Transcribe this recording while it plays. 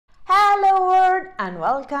and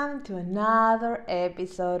welcome to another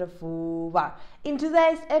episode of FooBar. In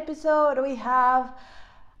today's episode we have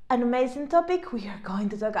an amazing topic. We are going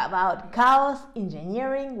to talk about chaos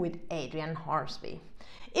engineering with Adrian Hornsby.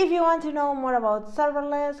 If you want to know more about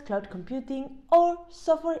serverless, cloud computing, or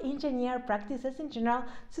software engineer practices in general,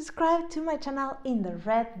 subscribe to my channel in the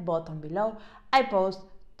red button below. I post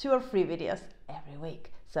 2 or 3 videos every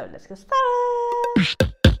week. So let's get started!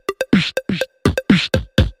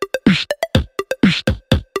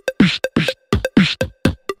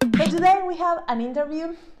 So today we have an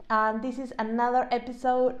interview, and this is another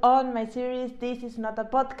episode on my series This Is Not a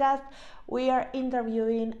Podcast. We are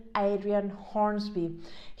interviewing Adrian Hornsby.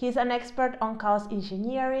 He's an expert on chaos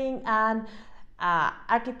engineering and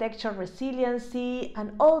architecture resiliency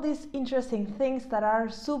and all these interesting things that are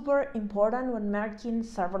super important when making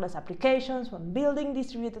serverless applications, when building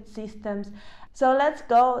distributed systems. So let's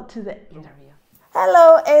go to the interview.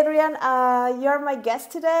 Hello, Adrian. You're my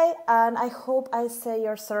guest today, and I hope I say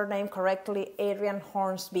your surname correctly, Adrian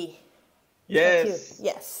Hornsby. Yes.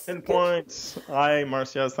 Yes. 10 points. Hi,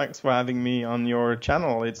 Marcia. Thanks for having me on your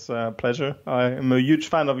channel. It's a pleasure. I am a huge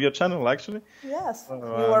fan of your channel, actually. Yes. You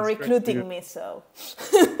were recruiting me, so.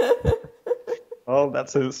 Well,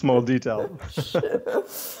 that's a small detail.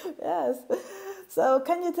 Yes. So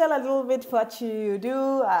can you tell a little bit what you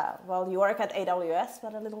do? Well, you work at AWS,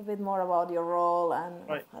 but a little bit more about your role and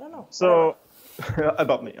right. I don't know. So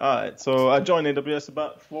about me. All right. So I joined AWS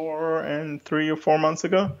about 3 or 4 months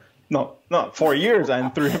ago. No, 4 years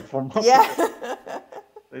and 3 or 4 months ago.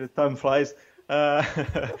 The time flies.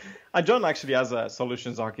 I joined actually as a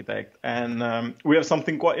solutions architect, and we have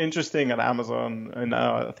something quite interesting at Amazon, and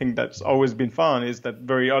I think that's always been fun, is that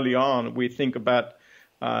very early on we think about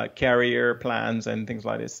carrier plans and things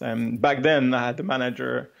like this. And back then I had the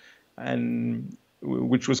manager, and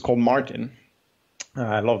which was called Martin.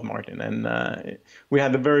 I love Martin, and we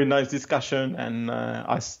had a very nice discussion, and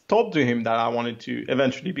I told to him that I wanted to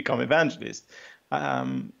eventually become evangelist.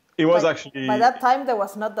 It was actually... By that time, there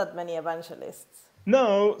was not that many evangelists.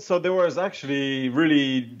 No, so there was actually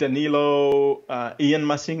really Danilo, Ian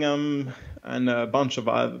Massingham, and a bunch of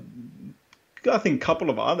I think a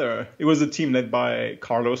couple of other. It was a team led by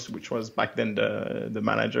Carlos, which was back then the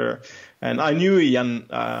manager. And I knew Ian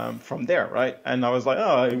from there, right? And I was like,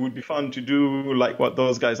 oh, it would be fun to do like what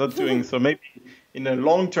those guys are doing. So maybe in a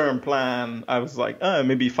long-term plan, I was like,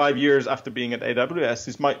 maybe 5 years after being at AWS,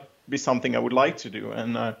 this might be something I would like to do.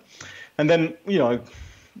 And then,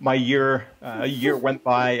 a year went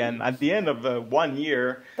by, and at the end of 1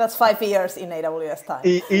 year... That's 5 years in AWS time.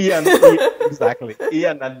 Exactly.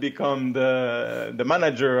 Ian had become the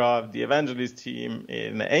manager of the evangelist team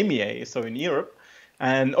in EMEA, so in Europe,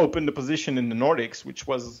 and opened a position in the Nordics, which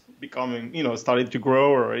was becoming, started to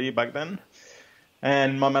grow already back then.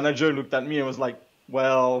 And my manager looked at me and was like,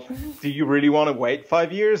 well, do you really want to wait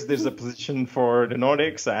 5 years? There's a position for the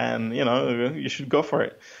Nordics, and, you should go for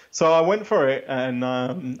it. So I went for it and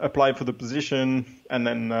applied for the position, and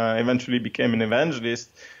then eventually became an evangelist,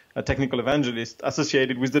 a technical evangelist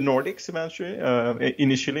associated with the Nordics eventually,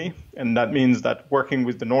 initially. And that means that working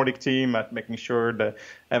with the Nordic team at making sure the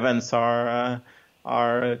events are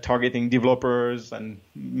targeting developers, and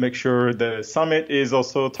make sure the summit is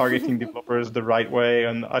also targeting developers the right way,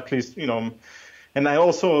 and at least, and I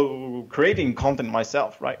also creating content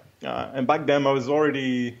myself, right? And back then I was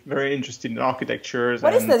already very interested in architectures.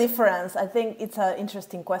 What is the difference? I think it's an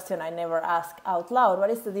interesting question I never ask out loud. What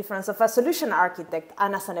is the difference of a solution architect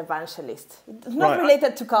and as an evangelist? It's not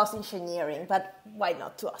related to chaos engineering, but why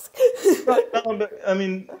not to ask? Right. No,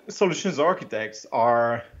 but, solutions architects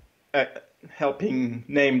are helping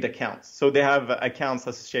named accounts. So they have accounts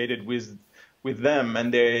associated with them,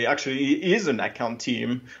 and there actually is an account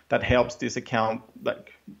team that helps this account,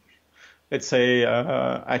 like, let's say,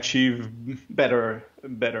 achieve better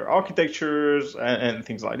architectures and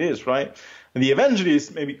things like this, right? And the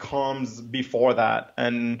evangelist maybe comes before that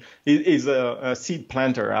and is a seed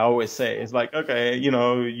planter, I always say. It's like, okay,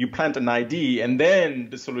 you plant an idea, and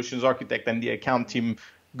then the solutions architect and the account team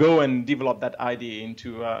go and develop that idea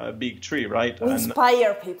into a big tree, right? We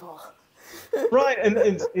inspire people. Right, and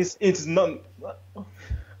it's not.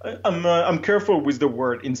 I'm careful with the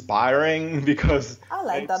word inspiring, because I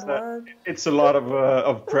like that word. It's a lot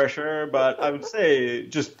of pressure, but I would say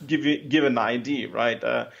just give an idea, right?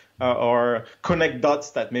 Or connect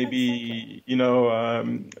dots that maybe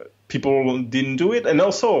people didn't do it, and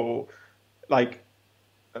also like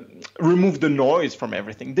remove the noise from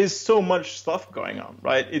everything. There's so much stuff going on,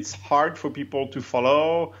 right? It's hard for people to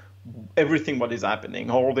follow everything what is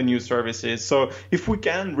happening, all the new services. So if we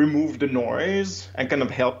can remove the noise and kind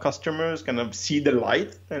of help customers kind of see the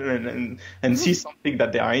light and see something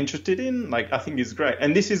that they are interested in, like, I think it's great.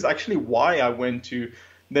 And this is actually why I went to,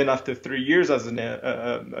 then after 3 years as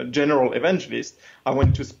a general evangelist, I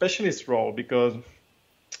went to specialist role, because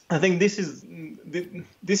I think this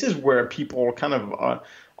is where people kind of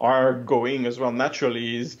are going as well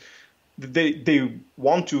naturally, is they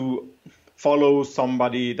want to follow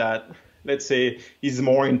somebody that, let's say, is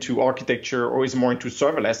more into architecture or is more into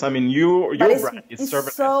serverless. I mean, your brand is serverless.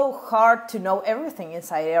 It's so hard to know everything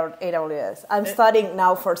inside AWS. I'm studying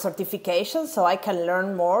now for certification, so I can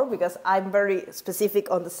learn more, because I'm very specific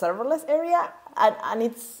on the serverless area, and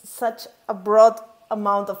it's such a broad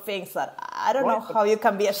amount of things that I don't know how you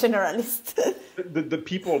can be a generalist. The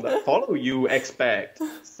people that follow you expect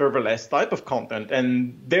serverless type of content,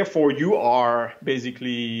 and therefore you are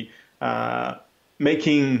basically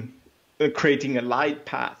creating a light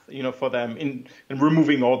path, for them and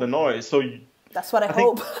removing all the noise. So that's what I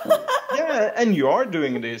hope. Yeah, and you are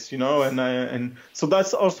doing this, and so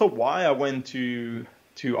that's also why I went to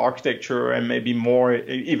architecture, and maybe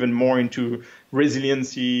even more into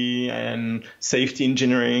resiliency and safety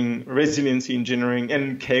engineering, resiliency engineering,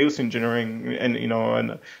 and chaos engineering,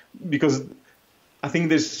 and because I think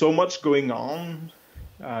there's so much going on.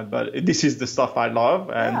 But this is the stuff I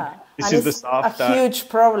love, and this is the stuff a huge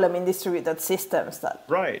problem in distributed systems.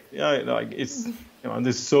 Right, yeah, like it's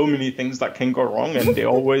there's so many things that can go wrong, and they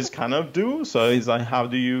always kind of do. So it's like, how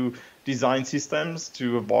do you design systems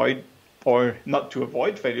to avoid, or not to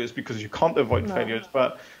avoid failures, because you can't avoid failures,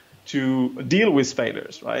 but to deal with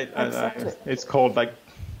failures, right? Exactly. And it's called like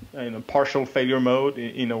partial failure mode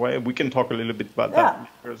in a way. We can talk a little bit about that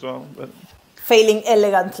later as well. But failing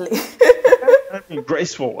elegantly. I mean,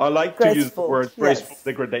 graceful. I like to use the word graceful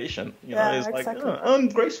degradation. It's exactly. Like, I'm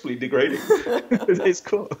gracefully degrading. It's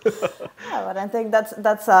cool. Yeah, but I think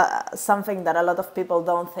that's something that a lot of people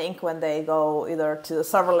don't think when they go either to the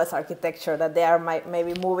serverless architecture, that they are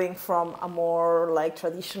maybe moving from a more like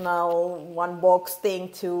traditional one box thing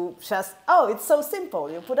to just, it's so simple,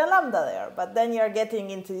 you put a Lambda there. But then you're getting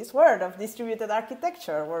into this world of distributed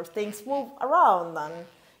architecture where things move around and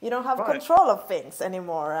you don't have control of things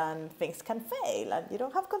anymore, and things can fail, and you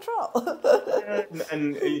don't have control.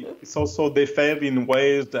 and it's also, they fail in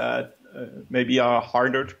ways that maybe are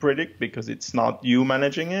harder to predict, because it's not you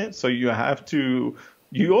managing it. So you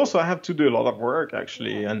also have to do a lot of work,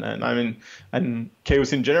 actually. And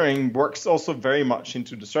chaos engineering works also very much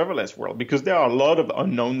into the serverless world, because there are a lot of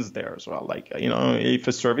unknowns there as well. Like, if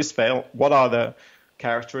a service fails, what are the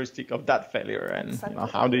characteristics of that failure, and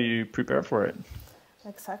how do you prepare for it?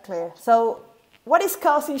 Exactly. So what is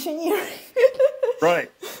chaos engineering?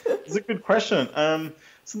 Right. It's a good question.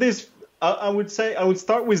 So I would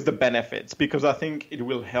start with the benefits, because I think it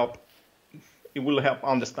will help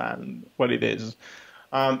understand what it is.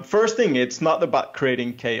 First thing, it's not about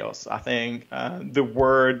creating chaos. I think the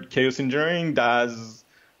word chaos engineering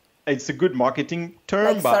it's a good marketing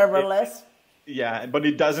term. Like serverless. But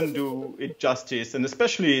it doesn't do it justice. And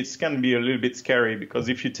especially it can be a little bit scary, because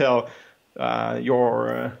if you tell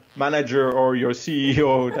your manager or your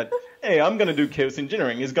CEO that, hey, I'm going to do chaos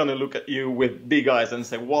engineering, he's going to look at you with big eyes and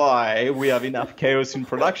say, why? We have enough chaos in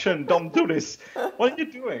production. Don't do this. What are you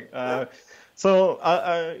doing?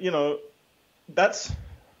 That's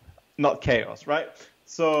not chaos, right?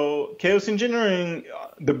 So chaos engineering,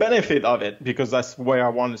 the benefit of it, because that's where I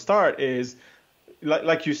want to start, is,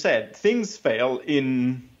 like you said, things fail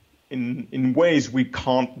in ways we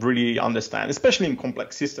can't really understand, especially in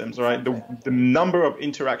complex systems, right? The number of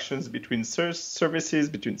interactions between services,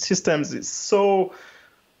 between systems is so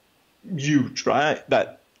huge, right?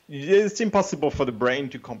 That it's impossible for the brain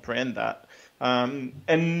to comprehend that.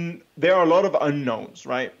 And there are a lot of unknowns,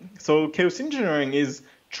 right? So chaos engineering is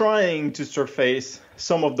trying to surface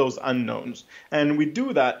some of those unknowns. And we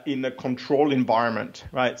do that in a controlled environment,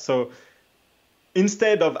 right? So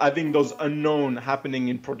instead of having those unknown happening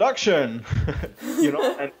in production,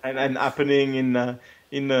 and happening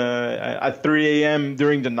at 3 a.m.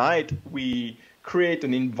 during the night, we create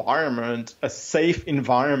an environment, a safe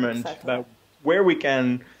environment, where we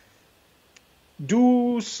can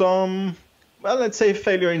do some, let's say,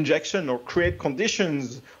 failure injection, or create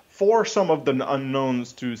conditions for some of the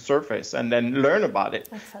unknowns to surface, and then learn about it.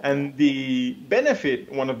 And the benefit,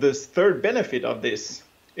 third benefit of this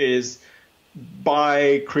is,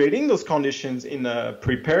 by creating those conditions in a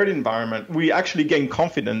prepared environment, we actually gain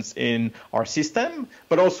confidence in our system,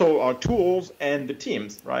 but also our tools and the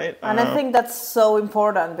teams, right? And I think that's so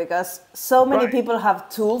important because so many people have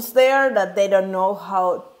tools there that they don't know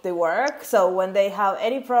how they work. So when they have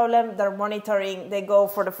any problem, they're monitoring, they go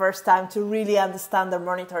for the first time to really understand their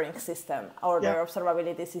monitoring system or their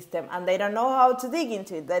observability system, and they don't know how to dig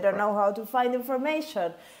into it. They don't know how to find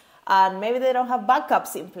information. And maybe they don't have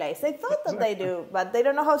backups in place. They thought that they do, but they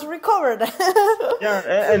don't know how to recover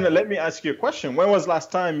that. And let me ask you a question. When was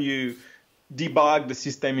last time you debugged the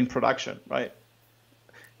system in production, right?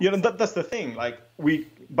 That's the thing. Like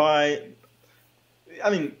 10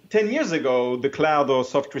 years ago, the cloud or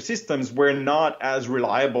software systems were not as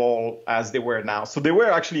reliable as they were now. So there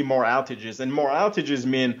were actually more outages, and more outages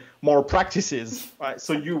mean more practices, right?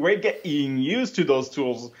 So you were getting used to those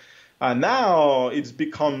tools. Now it's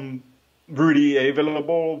become really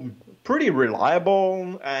available, pretty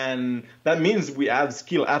reliable, and that means we have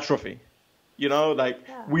skill atrophy.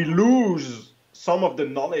 We lose some of the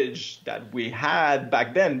knowledge that we had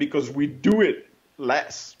back then because we do it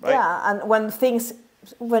less, right? Yeah, and when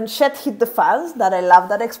shit hit the fans, that I love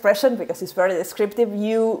that expression because it's very descriptive,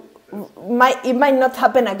 it might not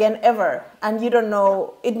happen again ever, and you don't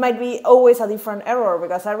know, it might be always a different error,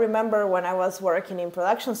 because I remember when I was working in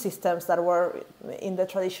production systems that were in the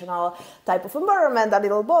traditional type of environment, a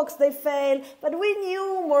little box, they failed, but we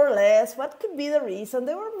knew more or less what could be the reason.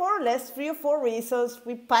 There were more or less 3 or 4 reasons.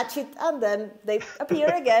 We patch it and then they appear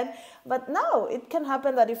again. But now it can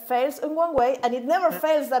happen that it fails in one way and it never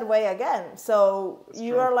fails that way again. So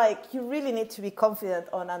you really need to be confident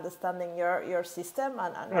on understanding your system.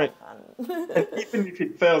 And even if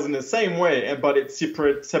it fails in the same way, but it's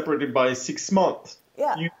separated by 6 months,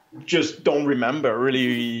 you just don't remember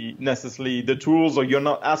really necessarily the tools, or you're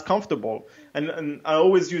not as comfortable. And I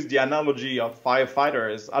always use the analogy of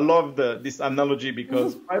firefighters. I love this analogy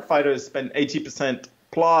because firefighters spend 80%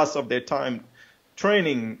 plus of their time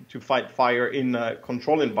training to fight fire in a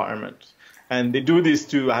controlled environment. And they do this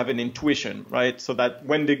to have an intuition, right? So that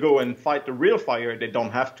when they go and fight the real fire, they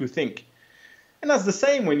don't have to think. And that's the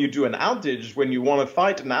same when you do an outage. When you want to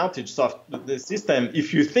fight an outage the system,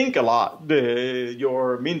 if you think a lot,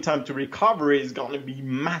 your mean time to recovery is going to be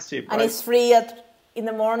massive. And it's free in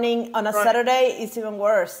the morning on a Saturday. It's even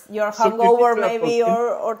worse. You're hungover maybe,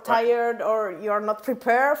 or tired, or you're not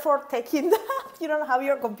prepared for taking that. You don't have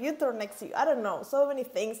your computer next to you. I don't know. So many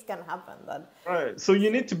things can happen then. Right. So you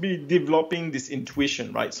need to be developing this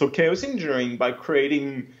intuition, right? So chaos engineering, by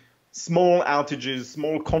creating small outages,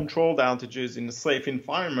 small controlled outages in a safe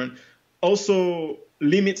environment, also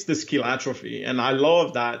limits the skill atrophy. And I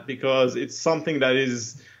love that because it's something that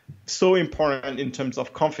is so important in terms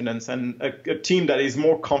of confidence. And a team that is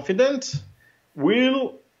more confident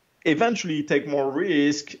will eventually take more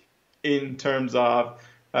risk in terms of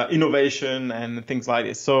innovation and things like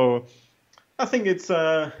this. So I think it's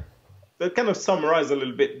that kind of summarize a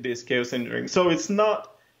little bit this chaos engineering. So it's not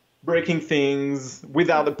breaking things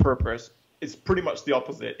without a purpose. It's pretty much the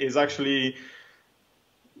opposite. It's actually,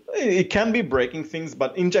 it can be breaking things,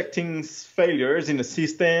 but injecting failures in a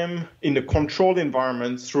system, in a controlled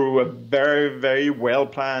environment through a very, very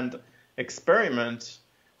well-planned experiment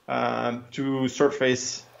to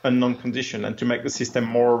surface unknown condition and to make the system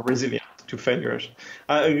more resilient to failures.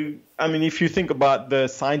 I mean, if you think about the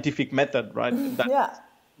scientific method, right,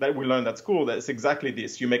 that we learned at school, that's exactly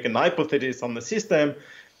this. You make an hypothesis on the system,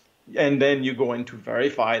 and then you go in to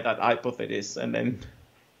verify that hypothesis, and then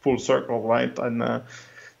full circle, right? And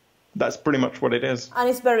that's pretty much what it is. And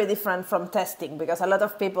it's very different from testing, because a lot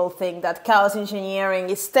of people think that chaos engineering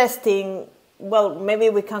is testing. Well, maybe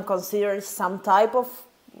we can consider some type of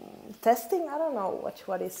testing. I don't know.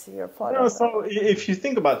 What is your point? No, so if you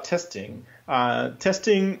think about testing,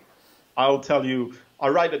 I'll tell you, I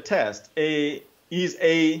write a test. Does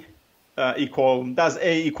A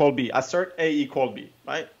equal B? Assert A equal B,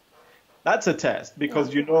 right? That's a test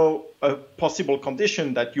because you know a possible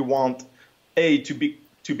condition that you want A to be,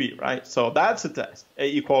 right? So that's a test, A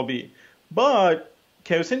equal B. But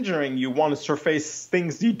chaos engineering, you want to surface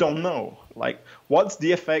things you don't know. Like, what's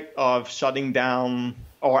the effect of shutting down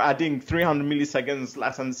or adding 300 milliseconds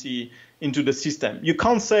latency into the system? You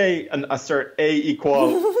can't say an assert A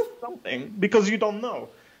equal something because you don't know.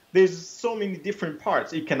 There's so many different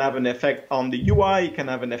parts. It can have an effect on the UI. It can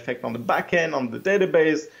have an effect on the backend, on the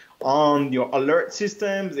database, on your alert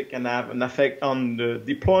systems. It can have an effect on the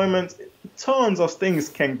deployment. Tons of things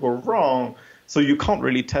can go wrong, so you can't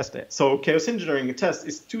really test it. So chaos engineering and test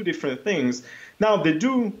is two different things. Now,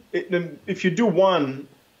 if you do one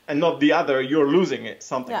and not the other, you're losing it,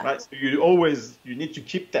 something, right? So you need to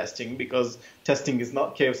keep testing, because testing is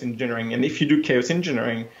not chaos engineering. And if you do chaos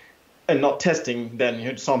engineering and not testing, then you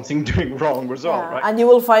have something doing wrong as well, right? And you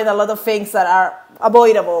will find a lot of things that are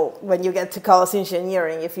avoidable when you get to chaos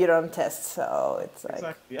engineering if you don't test. So it's like...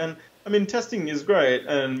 Exactly. And I mean, testing is great,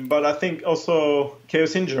 but I think also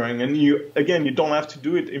chaos engineering, and you don't have to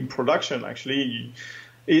do it in production, actually.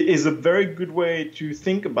 It is a very good way to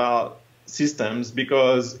think about systems,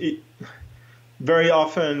 because very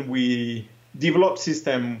often we develop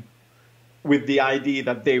systems with the idea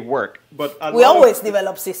that they work. But we always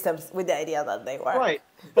develop systems with the idea that they work. Right.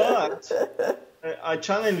 But I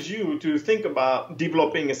challenge you to think about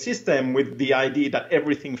developing a system with the idea that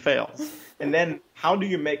everything fails. And then how do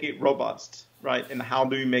you make it robust, right? And how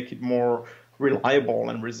do you make it more reliable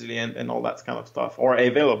and resilient and all that kind of stuff, or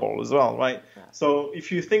available as well, right? Yeah. So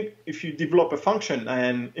if you develop a function,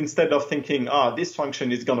 and instead of thinking, this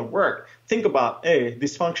function is going to work, think about, hey,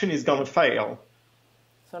 this function is going to fail.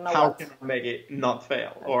 So how can I make it not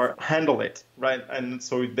fail or handle it, right? And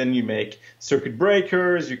so then you make circuit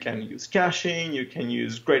breakers, you can use caching, you can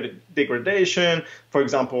use graded degradation. For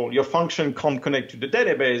example, your function can't connect to the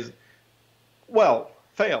database. Well,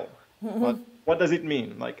 fail. But what does it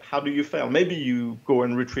mean? Like, how do you fail? Maybe you go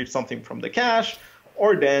and retrieve something from the cache,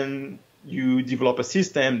 or then you develop a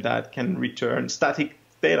system that can return static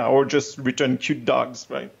data or just return cute dogs,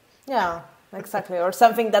 right? Yeah. Exactly, or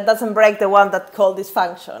something that doesn't break the one that called this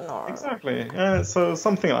function, or exactly. So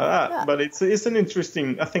something like that. Yeah. But it's an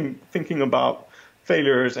interesting, I think, thinking about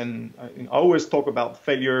failures, and I always talk about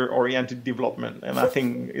failure-oriented development, and I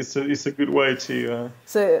think it's a good way to.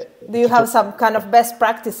 So, do you have some kind of best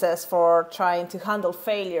practices for trying to handle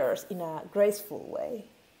failures in a graceful way?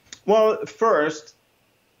 Well, first,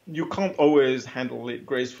 you can't always handle it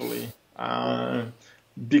gracefully.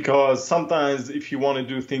 Because sometimes if you want to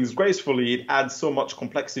do things gracefully, it adds so much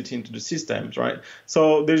complexity into the systems, right?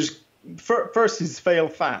 So there's first is fail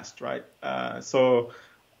fast, right? So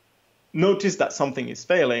notice that something is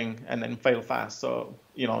failing and then fail fast. So,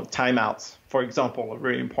 timeouts, for example, are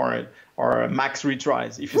very important, or max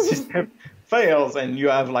retries. If your system fails and you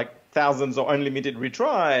have like thousands or unlimited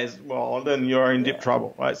retries, well, then you're in deep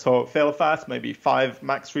trouble, right? So fail fast, maybe 5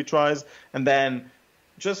 max retries, and then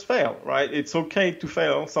just fail, right? It's okay to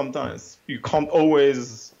fail sometimes. You can't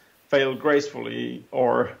always fail gracefully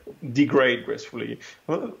or degrade gracefully.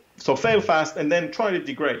 So fail fast and then try to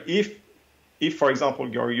degrade. If, for example,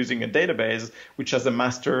 you're using a database which has a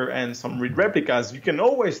master and some read replicas, you can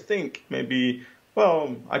always think maybe,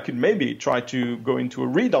 well, I could maybe try to go into a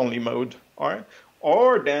read-only mode,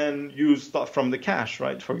 or then use stuff from the cache,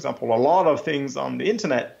 right? For example, a lot of things on the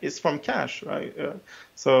internet is from cache, right?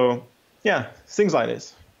 So yeah, things like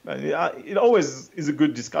this. It always is a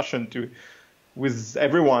good discussion with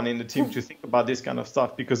everyone in the team to think about this kind of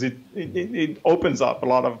stuff, because it opens up a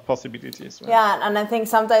lot of possibilities. Right? Yeah, and I think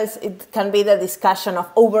sometimes it can be the discussion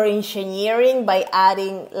of over-engineering by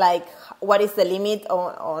adding, like, what is the limit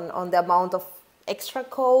on the amount of extra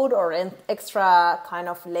code or extra kind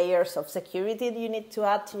of layers of security that you need to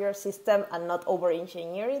add to your system, and not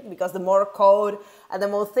over-engineer it, because the more code and the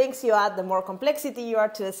more things you add, the more complexity you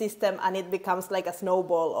add to the system, and it becomes like a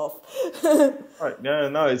snowball of... Right. Yeah,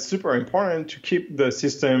 no, it's super important to keep the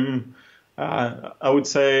system, I would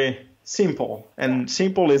say, simple. And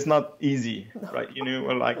simple is not easy, right?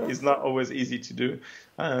 It's not always easy to do.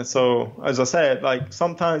 So, as I said, like,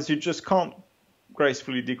 sometimes you just can't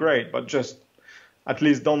gracefully degrade, but just at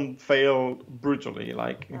least don't fail brutally.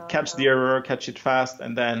 Like, catch the error, catch it fast,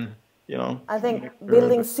 and then, I think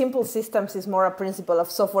building simple systems is more a principle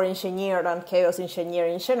of software engineer than chaos engineer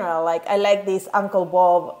in general. Like, I like this Uncle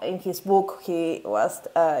Bob in his book. He was,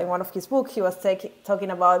 in one of his books, he was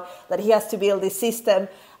talking about that he has to build this system,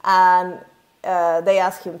 and they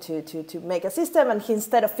asked him to make a system, and he,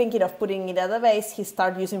 instead of thinking of putting in a database, he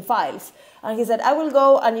started using files. And he said, I will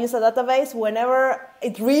go and use a database whenever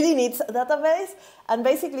it really needs a database. And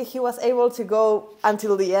basically, he was able to go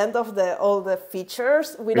until the end of all the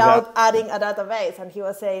features without adding a database. And he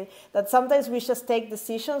was saying that sometimes we just take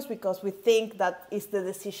decisions because we think that is the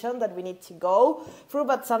decision that we need to go through,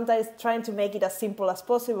 but sometimes trying to make it as simple as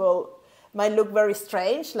possible might look very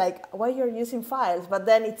strange, like, why you're using files, but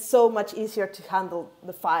then it's so much easier to handle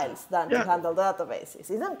the files than to handle databases,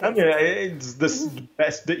 isn't it? Yeah, it's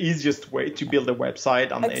the easiest way to build a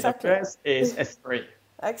website on AWS is S3.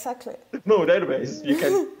 Exactly. No database. You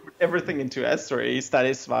can put everything into S3,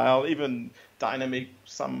 status file, even dynamic,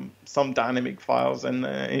 some dynamic files, and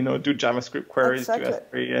do JavaScript queries to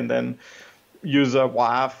S3, and then use a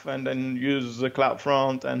WAF and then use a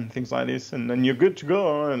CloudFront and things like this, and then you're good to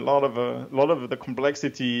go. And a lot of the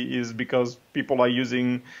complexity is because people are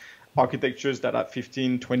using architectures that are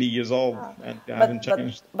 15, 20 years old and they haven't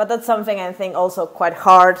changed. But that's something I think also quite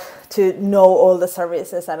hard to know all the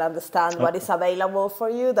services and understand what is available for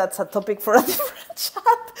you. That's a topic for a different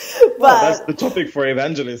chat. Well, that's the topic for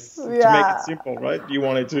evangelists, to make it simple, right? You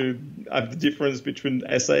wanted to have the difference between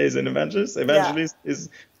SAs and evangelists. Evangelist is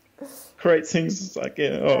create things like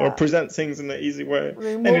or present things in an easy way.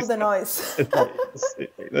 Remove the noise. It's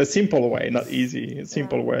a simple way, not easy. A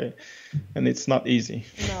simple way, and it's not easy.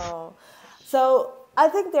 No. So I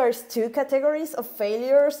think there's two categories of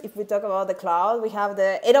failures. If we talk about the cloud, we have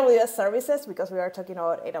the AWS services, because we are talking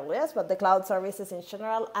about AWS, but the cloud services in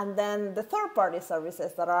general, and then the third-party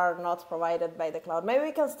services that are not provided by the cloud. Maybe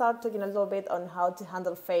we can start talking a little bit on how to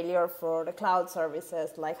handle failure for the cloud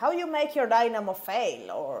services, like how you make your Dynamo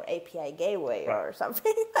fail or API gateway or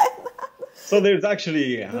something like that. So there's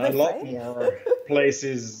actually a lot more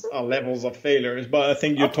places or levels of failures, but I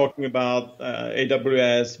think you're talking about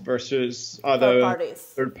AWS versus other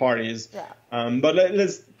third parties. Yeah. But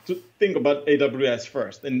let's think about AWS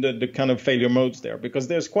first and the kind of failure modes there, because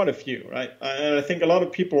there's quite a few, right? And I think a lot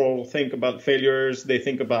of people think about failures, they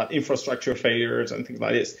think about infrastructure failures and things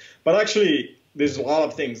like this. But actually, there's a lot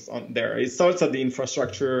of things on there. It starts at the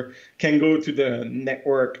infrastructure, can go to the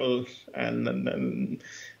network, and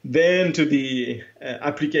then to the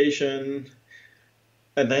application,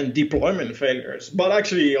 and then deployment failures. But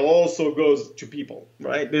actually, it also goes to people,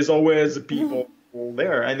 right? There's always people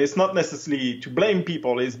there, and it's not necessarily to blame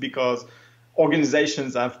people. It's because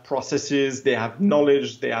organizations have processes, they have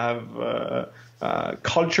knowledge, they have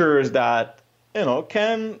cultures that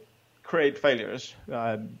can create failures,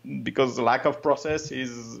 because the lack of process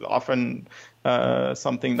is often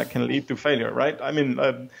something that can lead to failure, right? I mean,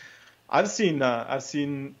 I've seen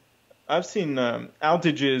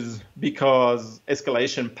outages because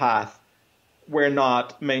escalation paths were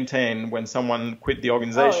not maintained when someone quit the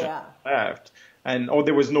organization, left, or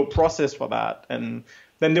there was no process for that, and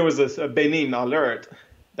then there was a benign alert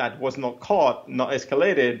that was not caught, not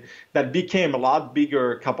escalated, that became a lot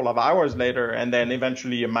bigger a couple of hours later, and then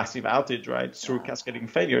eventually a massive outage, right, through cascading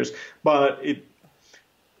failures. But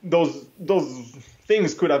those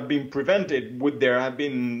things could have been prevented. Would there have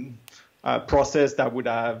been a process that would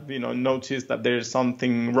have, noticed that there's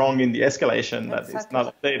something wrong in the escalation, that it's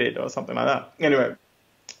not updated or something like that? Anyway,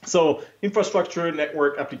 so infrastructure,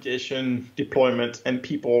 network, application, deployment, and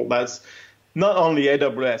people, that's not only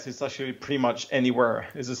AWS, it's actually pretty much anywhere.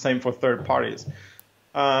 It's the same for third parties.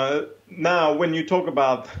 Now, when you talk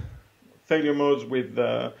about failure modes with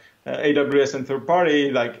AWS and third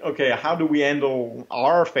party, like, okay, how do we handle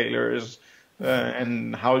our failures?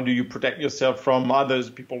 And how do you protect yourself from others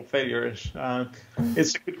people's failures?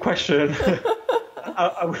 It's a good question.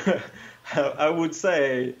 I would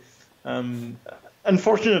say,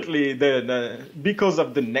 unfortunately, because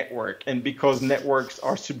of the network, and because networks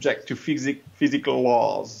are subject to physical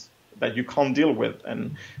laws that you can't deal with,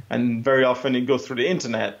 and very often it goes through the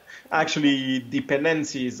internet, actually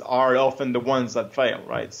dependencies are often the ones that fail,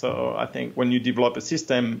 right? So I think when you develop a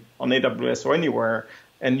system on AWS or anywhere,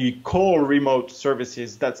 and you call remote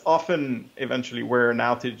services, that's often eventually where an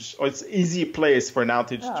outage, or it's an easy place for an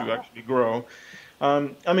outage to actually grow.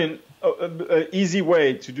 I mean, an easy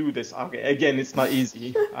way to do this, okay, again, it's not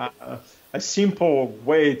easy. A simple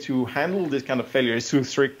way to handle this kind of failure is through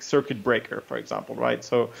circuit breaker, for example, right?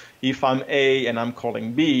 So if I'm A and I'm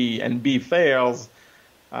calling B, and B fails,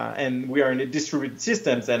 and we are in a distributed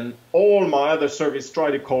systems, and all my other services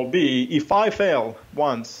try to call B, if I fail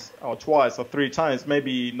once or twice or three times,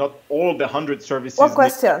 maybe not all the 100 services. One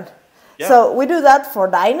question. Yeah. So we do that for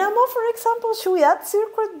Dynamo, for example. Should we add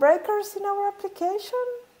circuit breakers in our application?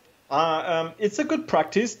 It's a good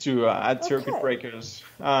practice to add circuit breakers.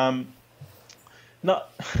 No,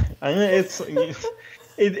 I mean,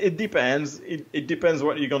 it depends. It depends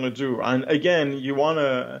what you're gonna do. And again, you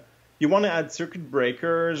wanna add circuit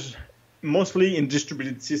breakers mostly in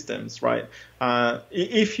distributed systems, right?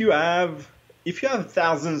 If you have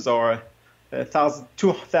thousands or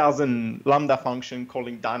 2,000 Lambda function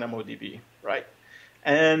calling DynamoDB, right?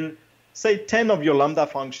 And say 10 of your Lambda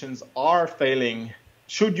functions are failing,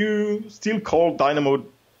 should you still call Dynamo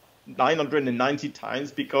 990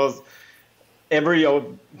 times because every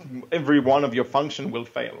one of your function will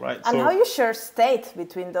fail, right? And how you share state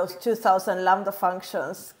between those 2,000 Lambda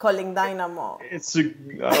functions calling Dynamo?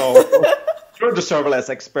 You're the serverless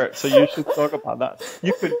expert, so you should talk about that.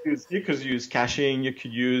 You could use caching, you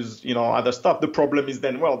could use other stuff. The problem is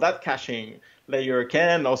then, well, that caching layer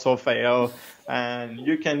can also fail, and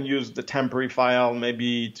you can use the temporary file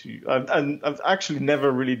maybe to. I've actually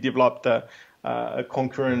never really developed a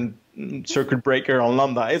concurrent circuit breaker on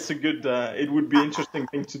Lambda. It's a good. It would be interesting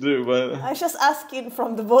thing to do. But I was just asking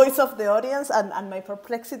from the voice of the audience and my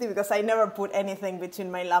perplexity, because I never put anything between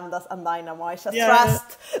my Lambdas and Dynamo. I just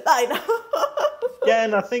trust Dynamo. Yeah,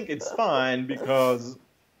 and I think it's fine because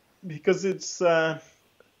it's.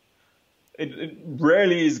 It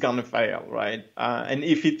rarely is gonna fail, right? And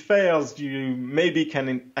if it fails, you maybe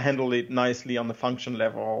can handle it nicely on the function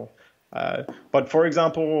level. But for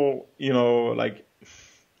example, like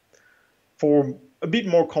for a bit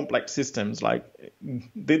more complex systems, like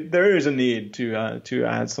there is a need to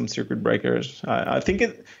add some circuit breakers. I think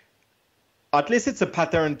at least it's a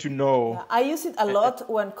pattern to know. Yeah, I use it a lot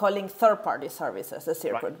when calling third-party services a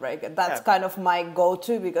circuit breaker. That's kind of my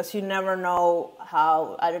go-to, because you never know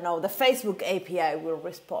how, the Facebook API will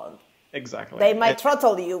respond. Exactly. They might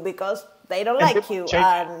throttle you because they don't like you,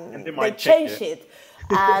 and they change it.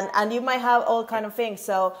 And you might have all kind of things.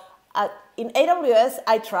 So in AWS,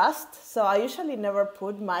 I trust, so I usually never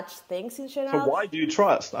put much things in general. So why do you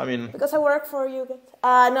trust? I mean, because I work for you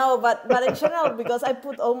guys. No, but in general, because I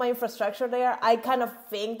put all my infrastructure there, I kind of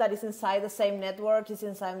think that it's inside the same network, it's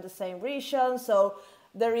inside the same region, so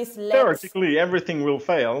there is less. Theoretically, everything will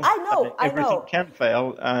fail. I know. Everything can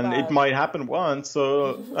fail, and it might happen once.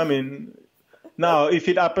 So, I mean, now if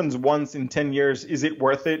it happens once in 10 years, is it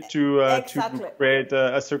worth it to create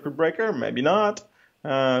a circuit breaker? Maybe not.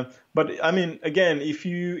 But I mean, again, if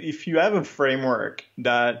you have a framework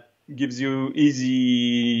that gives you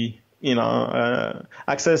easy,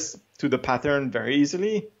 access to the pattern very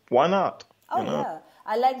easily, why not? Yeah,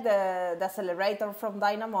 I like the accelerator from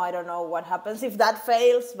Dynamo. I don't know what happens if that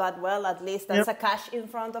fails, but well, at least that's a cache in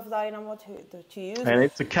front of Dynamo to use. And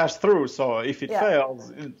it's a cache through, so if it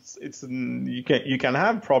fails, it's you can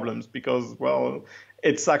have problems because, well,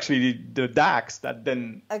 it's actually the DAX that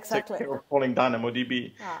then takes care of calling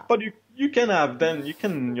DynamoDB. But you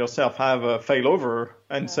can yourself have a failover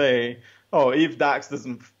and say, oh, if DAX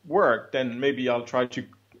doesn't work, then maybe I'll try to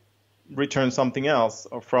return something else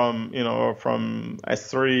from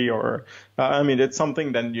S3 or it's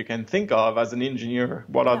something that you can think of as an engineer.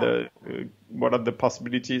 What are the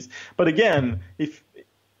possibilities? But again, if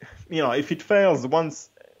it fails once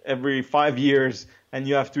every 5 years and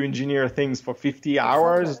you have to engineer things for 50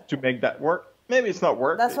 hours to make that work, maybe it's not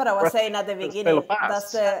worth it. That's what I was saying at the beginning.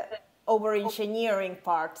 That's the over-engineering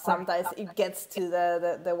part. Sometimes it gets to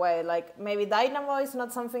the way, like maybe Dynamo is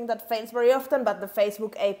not something that fails very often, but the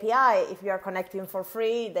Facebook API, if you are connecting for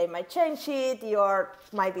free, they might change it,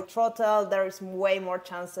 might be throttled, there is way more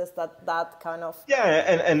chances that kind of...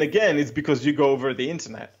 Yeah, and again, it's because you go over the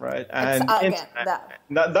internet, right? And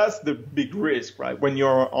that's the big risk, right? When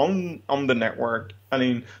you're on the network, I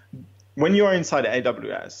mean, when you're inside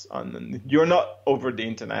AWS, you're not over the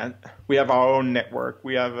internet. We have our own network.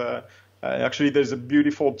 We have actually, there's a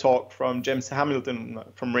beautiful talk from James Hamilton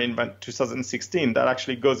from re:Invent 2016 that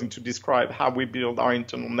actually goes into describe how we build our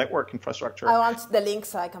internal network infrastructure. I want the link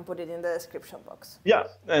so I can put it in the description box. Yeah,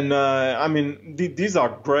 and these are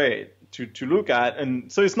great to look at.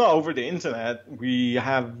 And so it's not over the internet. We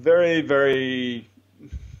have very, very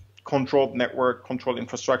controlled network, controlled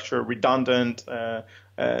infrastructure, redundant.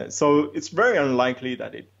 So it's very unlikely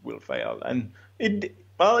that it will fail. And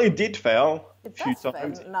it did fail a few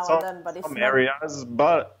times in some areas,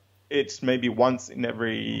 but it's maybe once in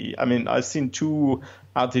every... I mean, I've seen 2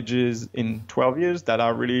 outages in 12 years that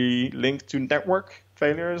are really linked to network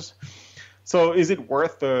failures. So is it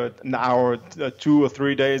worth an hour, 2 or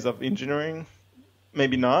 3 days of engineering?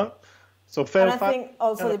 Maybe not. So and I think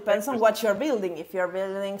also depends on what you're building. If you're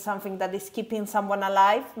building something that is keeping someone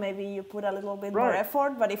alive, maybe you put a little bit more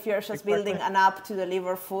effort. But if you're just building an app to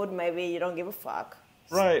deliver food, maybe you don't give a fuck.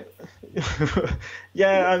 Right.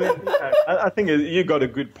 I think you got a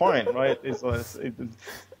good point, right? Is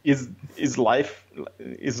life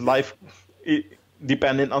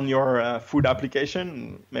dependent on your food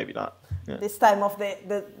application? Maybe not. Yeah. This time of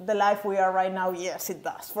the life we are right now, yes, it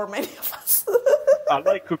does for many of us. I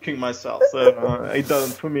like cooking myself, so it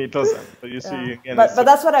doesn't. For me, it doesn't. So you see, again, but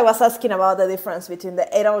that's what I was asking about, the difference between the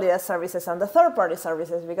AWS services and the third-party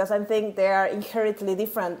services, because I think they are inherently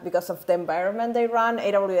different because of the environment they run.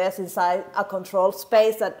 AWS inside a controlled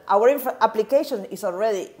space that our application is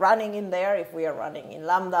already running in there if we are running in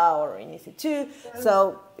Lambda or in EC2.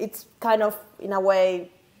 So it's kind of, in a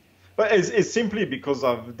way... But it's simply because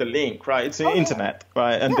of the link, right? It's the internet,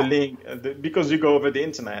 right? And the link, because you go over the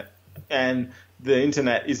internet, and the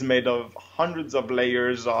internet is made of hundreds of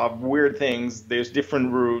layers of weird things. There's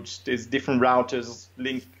different routes, there's different routers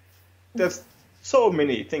linked. There's so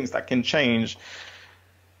many things that can change.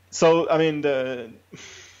 So, I mean, the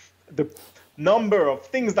number of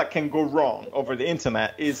things that can go wrong over the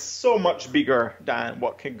internet is so much bigger than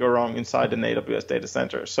what can go wrong inside an AWS data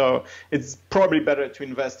center. So it's probably better to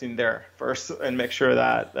invest in there first and make sure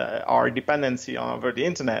that our dependency over the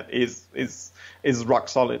internet is rock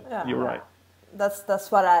solid. Yeah. You're right.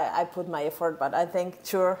 That's what I put my effort, but I think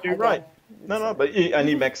you're right. No, but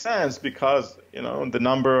it makes sense because the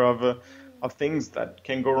number of things that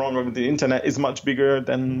can go wrong over the internet is much bigger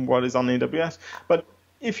than what is on AWS. But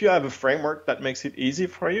if you have a framework that makes it easy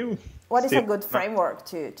for you, what is a good framework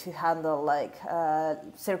to handle like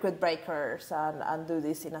circuit breakers and do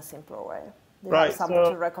this in a simpler way? Do you have something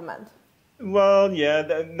to recommend? Well, yeah,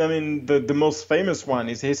 the most famous one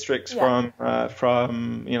is Hystrix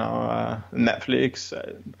from Netflix,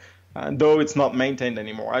 though it's not maintained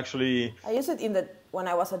anymore. Actually, I used it when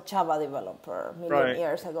I was a Java developer million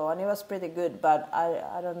years ago, and it was pretty good. But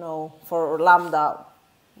I don't know, for Lambda,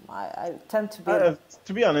 I tend to be.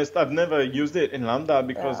 To be honest, I've never used it in Lambda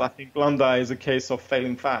because I think Lambda is a case of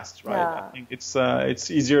failing fast, right? Yeah. I think it's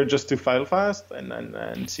easier just to fail fast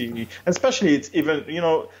and see, especially it's even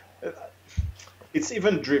it's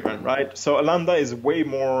event driven, right? So Lambda is way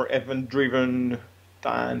more event driven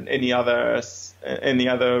than any other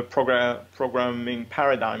programming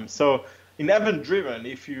paradigm. So in event driven,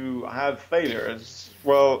 if you have failures,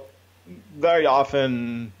 well, very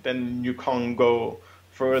often then you can't go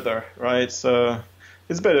further, right? So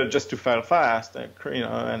it's better just to fail fast, and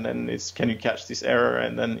then can you catch this error,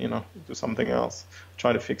 and then do something else,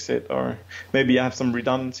 try to fix it, or maybe you have some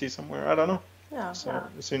redundancy somewhere. I don't know. Yeah. So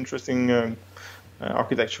it's an interesting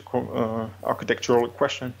architectural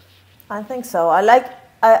question. I think so. I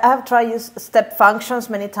have tried use step functions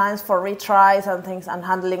many times for retries and things, and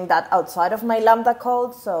handling that outside of my Lambda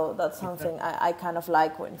code. So that's something I kind of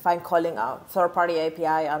like. If I'm calling a third-party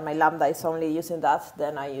API and my Lambda is only using that,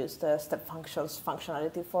 then I use the step functions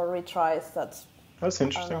functionality for retries. That's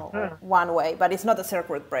interesting. One way, but it's not a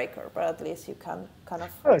circuit breaker. But at least you can kind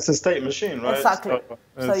of. Well, it's a state machine, right? Exactly.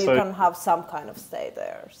 So you can have some kind of state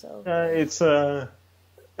there. So it's a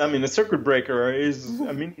circuit breaker is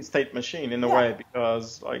a mini state machine in a way,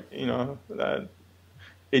 because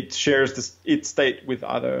it shares its state with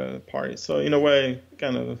other parties. So in a way,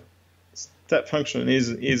 kind of step function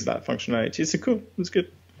is that functionality. It's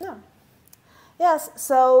good. Yeah. Yes.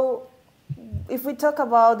 So if we talk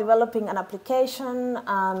about developing an application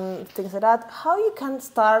and things like that, how you can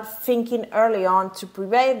start thinking early on to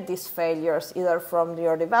prevent these failures, either from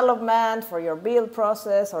your development, for your build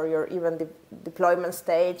process, or your even deployment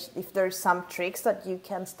stage, if there's some tricks that you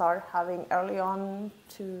can start having early on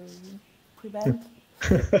to prevent?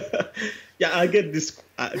 Yeah, I get this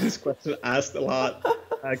question asked a lot.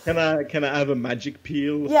 Can I have a magic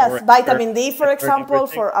pill? Yes, vitamin D, for example,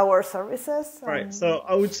 for our services. Right. So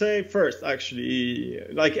I would say first, actually,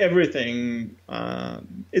 like everything,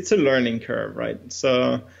 it's a learning curve, right?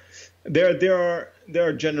 So there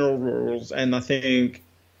are general rules, and I think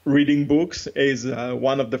reading books is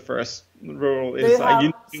one of the first rules. Do you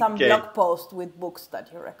have some blog post with books that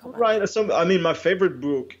you recommend? Right. So my favorite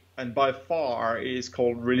book, and by far, is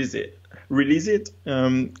called Release It,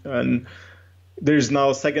 and there's now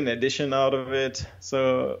a second edition out of it.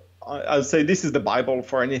 So I'd say this is the Bible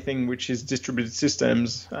for anything which is distributed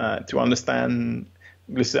systems, to understand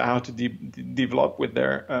how to develop with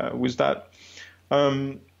that.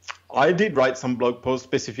 I did write some blog posts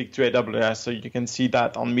specific to AWS, so you can see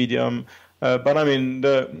that on Medium. But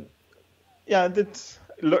that's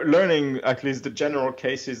learning at least the general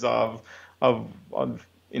cases of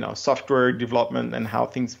software development and how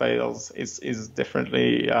things fails is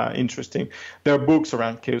definitely interesting. There are books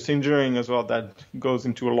around chaos engineering as well that goes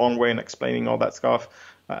into a long way in explaining all that stuff.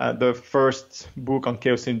 The first book on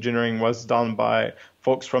chaos engineering was done by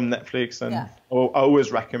folks from Netflix, and I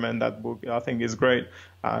always recommend that book. I think it's great.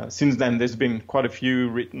 Since then, there's been quite a few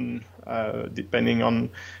written, depending on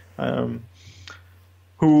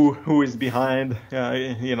who is behind.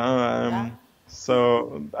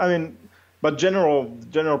 So but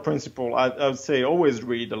general principle, I would say always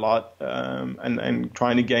read a lot, and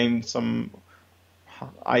trying to gain some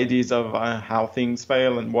ideas of how things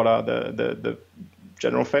fail and what are the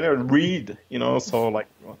general failure. Read, so like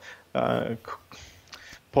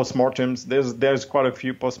postmortems. There's quite a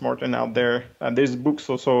few postmortem out there. There's books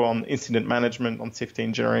also on incident management, on safety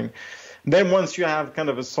engineering. Then once you have kind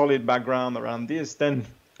of a solid background around this, then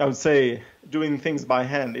I would say doing things by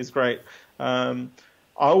hand is great.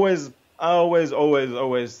 I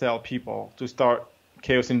always tell people to start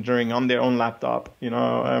chaos engineering on their own laptop,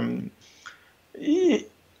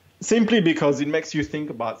 simply because it makes you think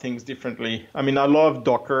about things differently. I mean, I love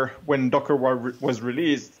Docker. When Docker was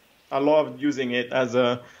released, I loved using it as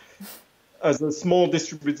a small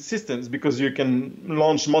distributed systems, because you can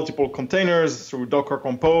launch multiple containers through Docker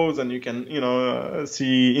Compose, and you can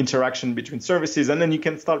see interaction between services, and then you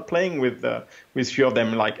can start playing with few of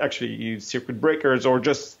them, like actually use circuit breakers, or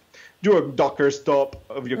just do a Docker stop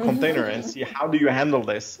of your container and see how do you handle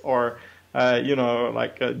this, or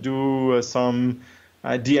do some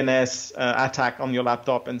DNS attack on your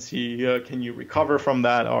laptop and see can you recover from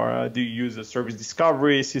that, or do you use a service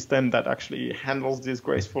discovery system that actually handles this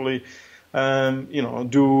gracefully.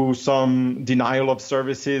 Do some denial of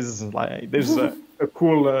services. Like there's a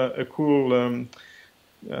cool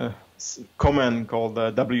command called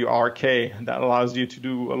WRK that allows you to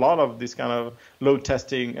do a lot of this kind of load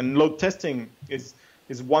testing. And load testing is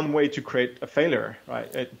one way to create a failure,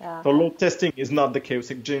 right? So load testing is not the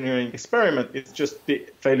chaos engineering experiment. It's just the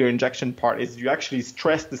failure injection part. Is you actually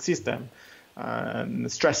stress the system.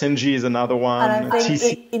 And stress ng is another one. And I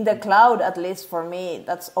think in the cloud, at least for me,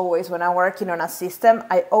 that's always when I'm working on a system,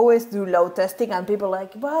 I always do load testing, and people are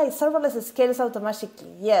like, why? Serverless scales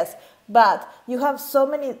automatically. Yes, but you have so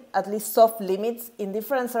many, at least soft limits in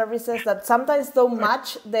different services that sometimes don't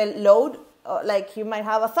match the load. Like you might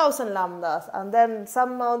have 1,000 lambdas and then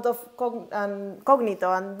some amount of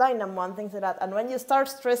Cognito and Dynamo and things like that. And when you start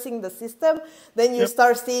stressing the system, then you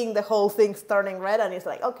start seeing the whole thing turning red, and it's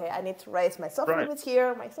like, okay, I need to raise my soft limit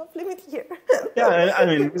here, my soft limit here. Yeah, I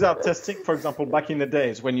mean, without testing, for example, back in the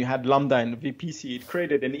days when you had Lambda and VPC, it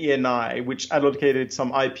created an ENI which allocated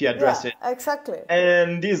some IP addresses. Yeah, exactly.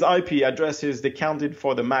 And these IP addresses, they counted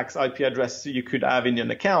for the max IP address you could have in an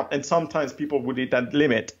account. And sometimes people would hit that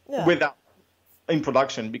limit without in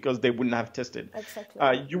production because they wouldn't have tested.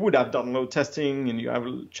 Exactly. You would have done load testing and you have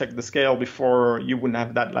checked the scale before, you wouldn't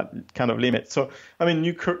have that kind of limit. So, I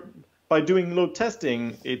mean, by doing load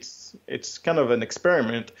testing, it's kind of an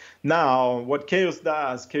experiment. Now, what chaos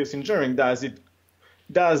engineering does, it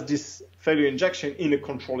does this failure injection in a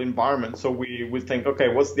controlled environment. So we will think, okay,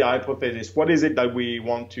 what's the hypothesis? What is it that we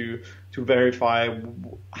want to verify?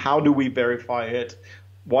 How do we verify it?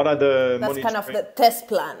 What are the That's kind of the test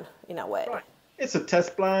plan in a way. Right. It's a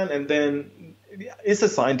test plan, and then it's a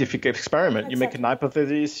scientific experiment. Exactly. You make an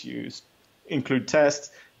hypothesis, you include tests,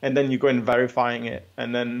 and then you go and verifying it,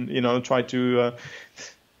 and then try to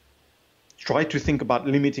think about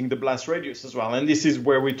limiting the blast radius as well. And this is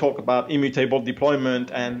where we talk about immutable deployment.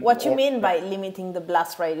 And what you mean by limiting the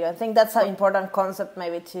blast radius? I think that's an important concept,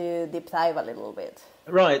 maybe to deep dive a little bit.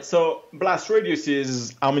 Right. So blast radius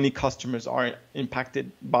is how many customers are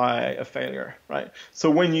impacted by a failure, right? So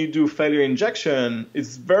when you do failure injection,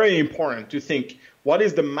 it's very important to think, what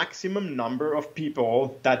is the maximum number of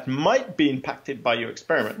people that might be impacted by your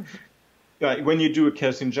experiment? Right. When you do a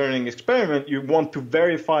chaos engineering experiment, you want to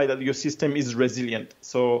verify that your system is resilient.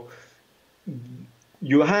 So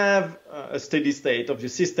you have a steady state of your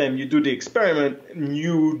system, you do the experiment, and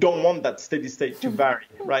you don't want that steady state to vary,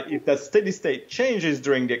 right? If that steady state changes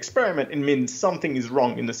during the experiment, it means something is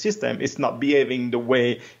wrong in the system. It's not behaving the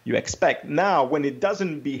way you expect. Now, when it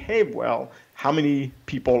doesn't behave well, how many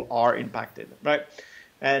people are impacted, right?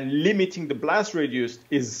 And limiting the blast radius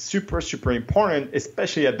is super, super important,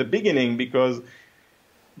 especially at the beginning, because,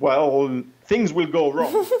 well, things will go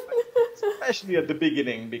wrong. Especially at the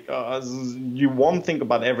beginning, because you won't think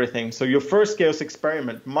about everything. So your first chaos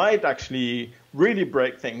experiment might actually really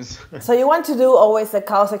break things. So you want to do always the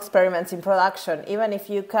chaos experiments in production, even if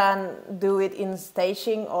you can do it in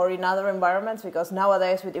staging or in other environments, because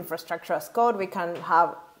nowadays with infrastructure as code, we can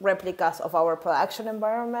have replicas of our production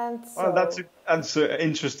environment. So... Well, that's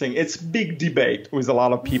interesting. It's big debate with a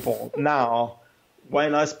lot of people. Now,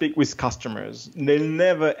 when I speak with customers, they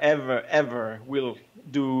never, ever, ever will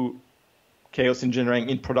do chaos engineering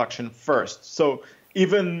in production first. So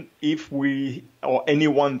even if we or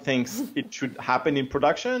anyone thinks it should happen in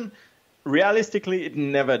production, realistically, it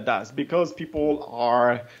never does, because people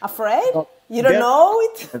are afraid. You don't know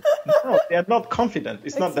it. No, they are not confident.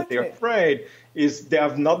 It's not that they're afraid. Is they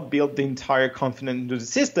have not built the entire confidence into the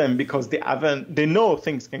system because they know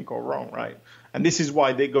things can go wrong, right? And this is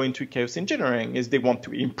why they go into chaos engineering, is they want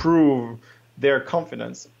to improve their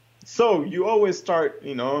confidence. So you always start,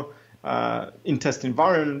 in test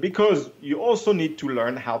environment, because you also need to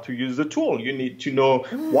learn how to use the tool. You need to know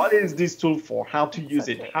what is this tool for, how to use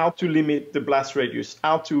it, how to limit the blast radius,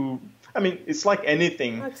 how to I mean, it's like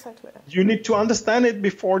anything. Exactly. You need to understand it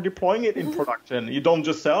before deploying it in production. You don't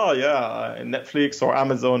just say, oh yeah, Netflix or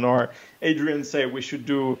Amazon or Adrian say we should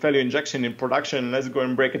do failure injection in production. Let's go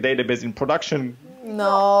and break a database in production.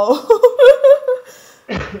 No.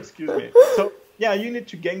 Excuse me. So yeah, you need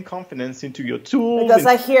to gain confidence into your tool. Because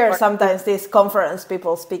I hear sometimes these conference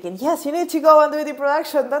people speaking, yes, you need to go and do it in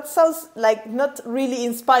production. That sounds like not really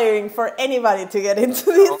inspiring for anybody to get into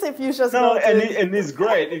this if you just go to and it's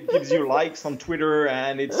great. It gives you likes on Twitter,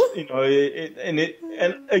 and it's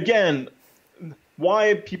and again,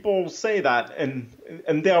 why people say that, and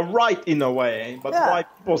they are right in a way, but why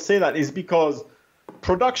people say that is because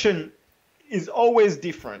production is always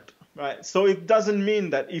different, right? So it doesn't mean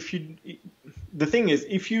that the thing is,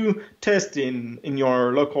 if you test in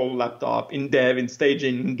your local laptop, in dev, in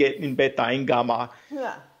staging, in beta, in gamma,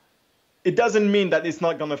 it doesn't mean that it's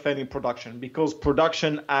not going to fail in production, because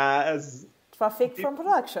production as traffic from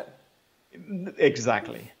production.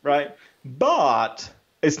 Exactly, right? But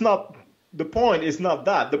it's not, the point is not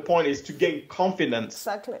that. The point is to gain confidence.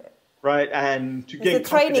 Exactly. Right, and to gain the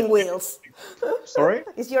training wheels. Sorry?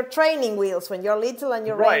 It's your training wheels when you're little and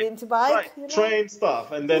you're riding to bike. Right. You know? Train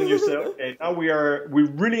stuff, and then you say, okay, now we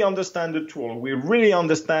really understand the tool. We really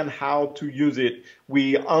understand how to use it.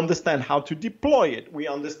 We understand how to deploy it. We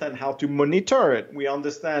understand how to monitor it. We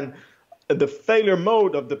understand the failure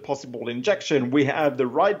mode of the possible injection. We have the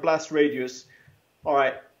right blast radius. All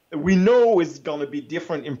right. We know it's going to be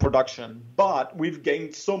different in production, but we've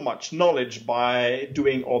gained so much knowledge by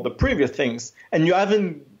doing all the previous things. And you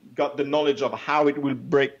haven't got the knowledge of how it will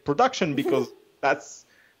break production, because that's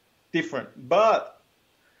different. But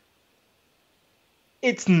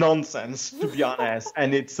it's nonsense, to be honest.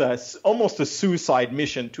 And it's almost a suicide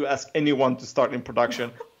mission to ask anyone to start in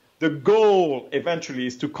production. The goal eventually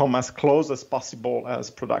is to come as close as possible as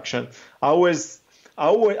production. I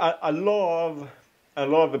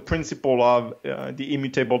love the principle of the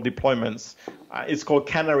immutable deployments. It's called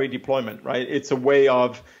canary deployment, right? It's a way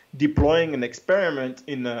of deploying an experiment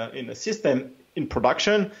in a system in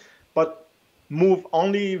production, but move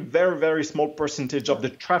only very, very small percentage of the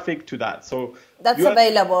traffic to that. So that's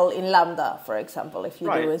available in Lambda, for example, if you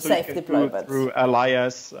do a safe deployment. Through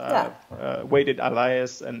alias, weighted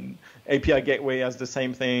alias, and API gateway has the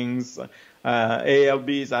same things.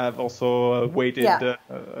 ALBs have also weighted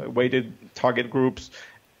target groups.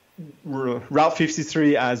 Route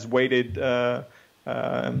 53 has weighted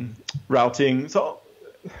routing. So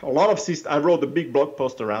a lot of systems. I wrote a big blog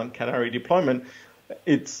post around canary deployment.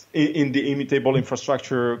 It's in the immutable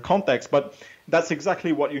infrastructure context, but that's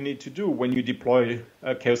exactly what you need to do when you deploy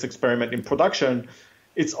a chaos experiment in production.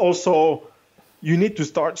 It's also, you need to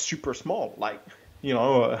start super small. Like,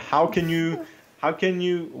 what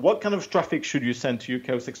kind of traffic should you send to your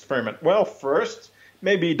chaos experiment? Well, first,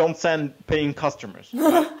 maybe don't send paying customers.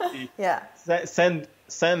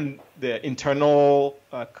 Send the internal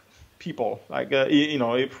people. Like,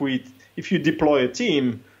 if you deploy a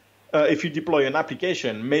team, if you deploy an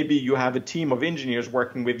application, maybe you have a team of engineers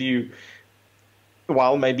working with you.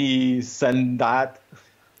 Well, maybe send that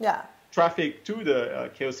traffic to the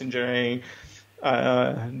chaos engineering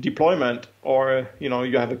deployment, or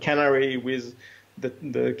you have a canary with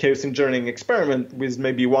the chaos engineering experiment with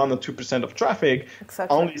maybe 1 or 2% of traffic.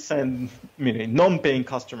 Exactly. Only send non-paying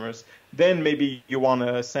customers. Then maybe you want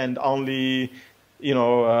to send only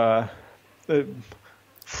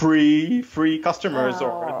free customers,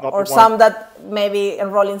 or some that maybe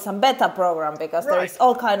enroll in some beta program, because there is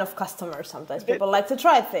all kind of customers. Sometimes people like to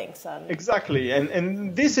try things. Exactly,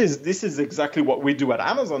 and this is exactly what we do at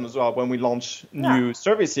Amazon as well. When we launch new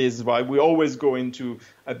services, right, we always go into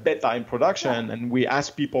a beta in production, and we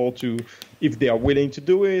ask people if they are willing to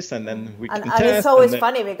do this, and then we can test. And it's always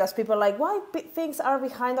funny because people are like, why things are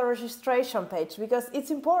behind the registration page? Because it's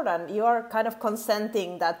important. You are kind of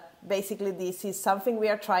consenting that basically this is something we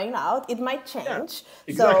are trying out. It might change.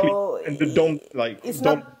 Exactly. So and don't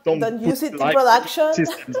use it in production.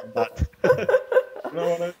 Systems on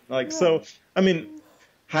that. So I mean,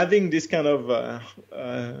 having this kind of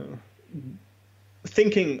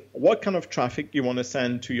thinking what kind of traffic you want to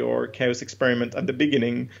send to your chaos experiment at the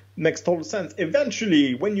beginning makes total sense.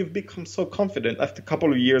 Eventually, when you've become so confident after a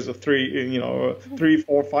couple of years of 3,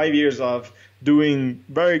 4, 5 years of doing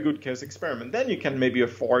very good chaos experiment, then you can maybe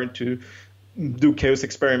afford to do chaos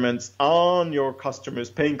experiments on your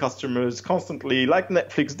customers, paying customers constantly, like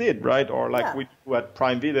Netflix did, right? Or like we do at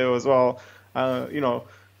Prime Video as well,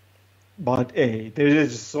 But there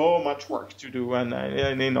is so much work to do,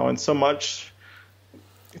 and so much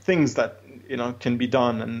things that can be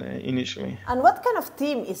done and initially. And what kind of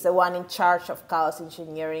team is the one in charge of chaos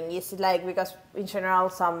engineering? Is it like, because in general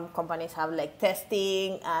some companies have like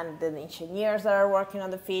testing and the engineers that are working on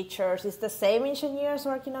the features. Is the same engineers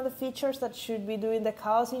working on the features that should be doing the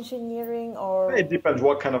chaos engineering, or? It depends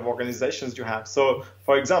what kind of organizations you have. So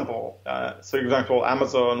for example,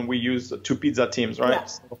 Amazon, we use 2 pizza teams, right? Yeah.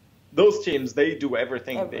 So those teams, they do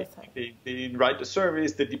everything. They write the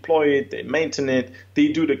service, they deploy it, they maintain it, they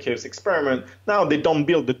do the chaos experiment. Now they don't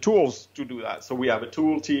build the tools to do that. So we have a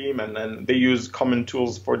tool team, and then they use common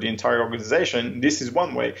tools for the entire organization. This is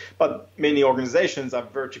one way. But many organizations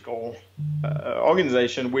have vertical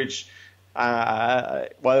organization, which,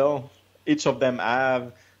 each of them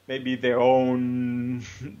have maybe their own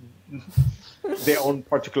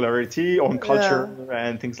particularity, own culture,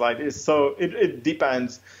 and things like this. So it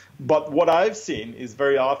depends. But what I've seen is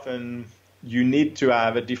very often you need to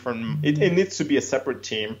have a different. It needs to be a separate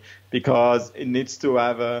team, because it needs to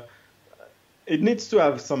have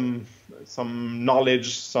some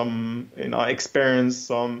knowledge, some experience,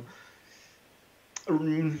 some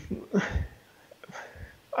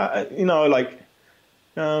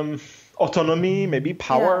autonomy, maybe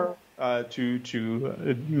power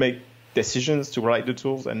to make decisions, to write the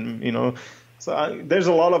tools, and So there's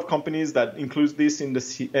a lot of companies that include this in the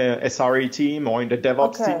SRE team or in the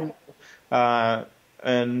DevOps team,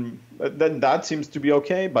 and then that seems to be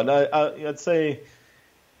okay. But I'd say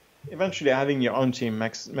eventually having your own team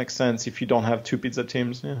makes sense if you don't have 2 pizza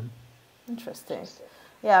teams. Yeah. Interesting.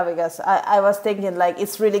 Yeah, because I was thinking like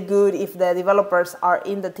it's really good if the developers are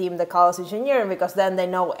in the team, the chaos engineering, because then they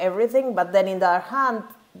know everything. But then in the other hand,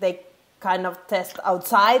 they kind of test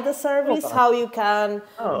outside the service how you can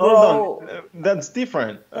grow. That's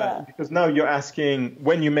different because now you're asking,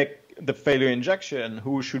 when you make the failure injection,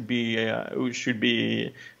 who should be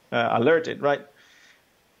alerted, right?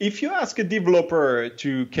 If you ask a developer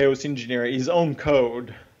to chaos engineer his own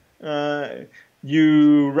code,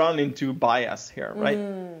 you run into bias here, right?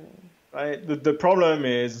 Right. The problem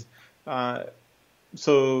is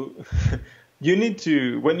so. You need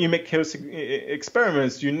to, when you make chaos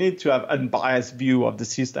experiments, you need to have unbiased view of the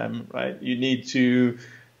system, right? You need to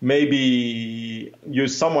maybe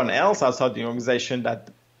use someone else outside the organization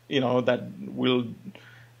that will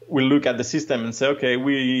look at the system and say, okay,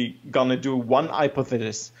 we're gonna do one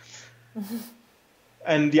hypothesis,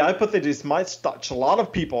 and the hypothesis might touch a lot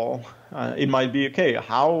of people. It might be okay.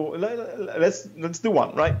 Let's do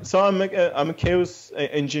one, right? So I'm a chaos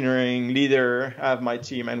engineering leader. I have my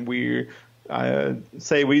team, and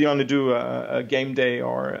say we're going to do a game day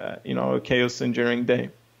or a chaos engineering day.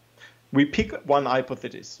 We pick one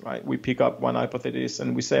hypothesis, right? We pick up one hypothesis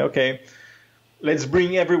and we say, okay, let's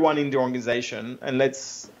bring everyone in the organization and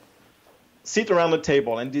let's sit around the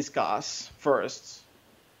table and discuss first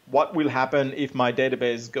what will happen if my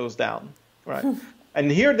database goes down, right?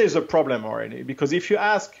 And here there's a problem already, because if you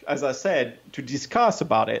ask, as I said, to discuss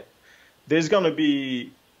about it, there's going to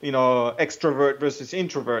be extrovert versus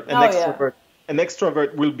introvert. An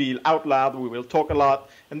extrovert will be out loud, we will talk a lot,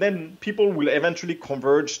 and then people will eventually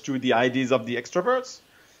converge to the ideas of the extroverts.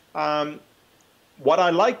 What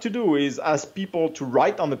I like to do is ask people to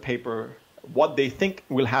write on the paper what they think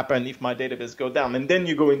will happen if my database goes down. And then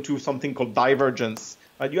you go into something called divergence.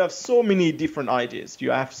 Right? You have so many different ideas.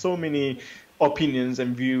 You have so many opinions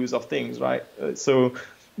and views of things, right? So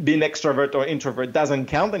being extrovert or introvert doesn't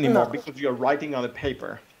count anymore because you're writing on a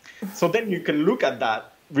paper. So then you can look at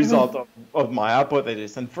that result of my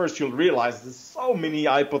hypothesis, and first you'll realize there's so many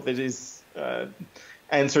hypotheses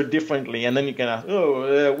answered differently, and then you can ask,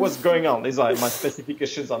 what's going on? Is my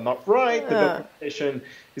specifications are not right, the documentation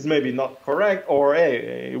is maybe not correct, or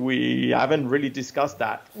hey, we haven't really discussed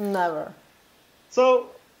that. Never.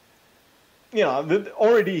 So,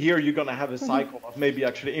 already here you're going to have a cycle of maybe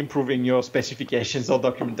actually improving your specifications or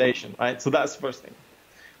documentation, right? So that's the first thing.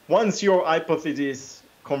 Once your hypothesis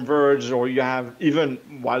converge, or you have, even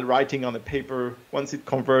while writing on the paper, once it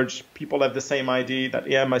converge, people have the same idea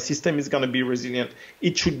that, my system is going to be resilient.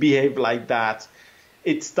 It should behave like that.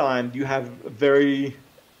 It's time. You have a very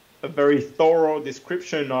thorough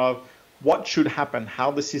description of what should happen,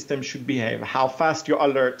 how the system should behave, how fast your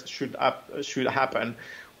alert should happen,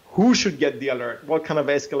 who should get the alert, what kind of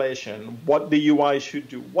escalation, what the UI should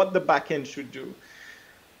do, what the backend should do.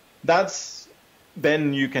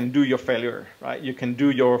 Then you can do your failure, right? You can do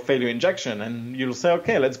your failure injection, and you'll say,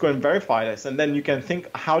 okay, let's go and verify this. And then you can think,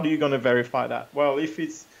 how do you going to verify that? Well, if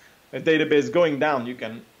it's a database going down, you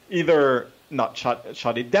can either not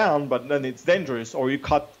shut it down, but then it's dangerous, or you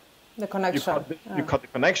cut the connection. You cut the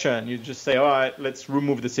connection. You just say, all right, let's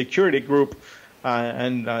remove the security group.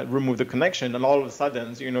 and remove the connection, and all of a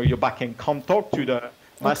sudden, your backend can't talk to the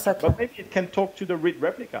master, but maybe it can talk to the read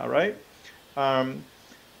replica, right?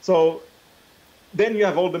 So then you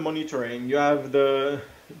have all the monitoring, you have the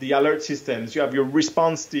alert systems, you have your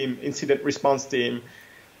response team, incident response team,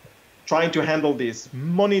 trying to handle this,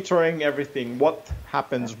 monitoring everything, what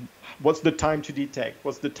happens, what's the time to detect,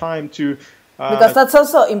 what's the time to... because that's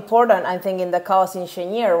also important, I think, in the chaos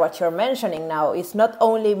engineer, what you're mentioning now is not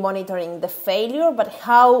only monitoring the failure, but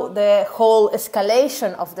how the whole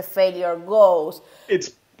escalation of the failure goes.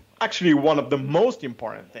 It's actually one of the most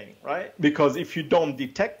important things, right? Because if you don't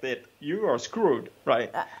detect it, you are screwed,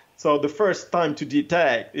 right? So the first time to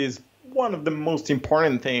detect is one of the most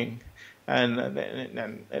important things.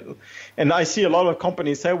 And I see a lot of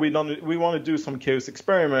companies say we want to do some chaos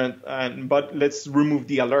experiment, but let's remove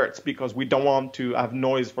the alerts because we don't want to have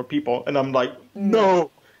noise for people. And I'm like,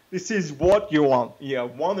 no, this is what you want. You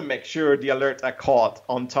want to make sure the alerts are caught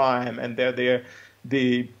on time and they're there.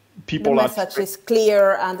 The message is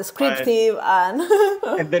clear and descriptive,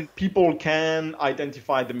 and then people can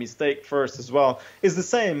identify the mistake first as well. It's the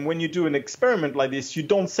same when you do an experiment like this. You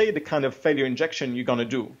don't say the kind of failure injection you're going to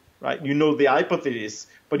do. Right? You know the hypothesis,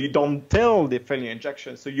 but you don't tell the failure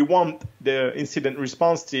injection. So you want the incident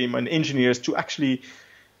response team and engineers to actually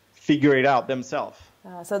figure it out themselves.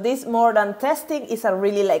 So this, more than testing, is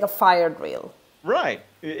really like a fire drill. Right,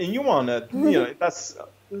 and you want to, that's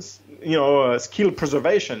skill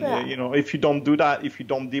preservation. Yeah. If you don't do that, if you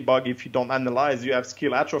don't debug, if you don't analyze, you have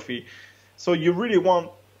skill atrophy. So you really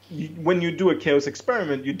want. When you do a chaos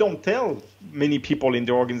experiment, you don't tell many people in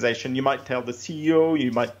the organization. You might tell the CEO,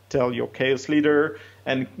 you might tell your chaos leader,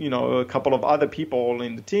 and a couple of other people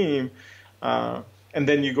in the team, and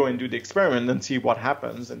then you go and do the experiment and see what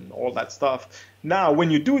happens and all that stuff. Now,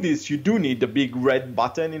 when you do this, you do need the big red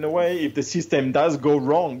button in a way. If the system does go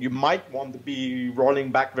wrong, you might want to be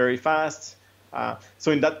rolling back very fast.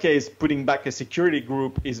 So in that case, putting back a security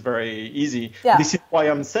group is very easy. Yeah. This is why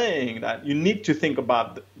I'm saying that you need to think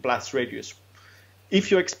about the blast radius. If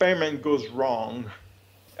your experiment goes wrong,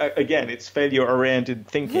 again, it's failure-oriented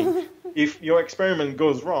thinking. If your experiment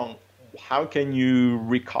goes wrong, how can you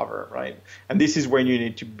recover, right? And this is where you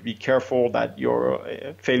need to be careful that your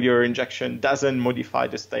failure injection doesn't modify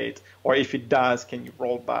the state, or if it does, can you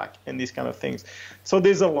roll back, and these kind of things. So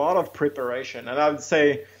there's a lot of preparation, and I would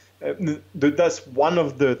say that's one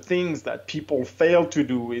of the things that people fail to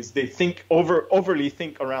do is they overly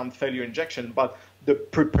think around failure injection, but the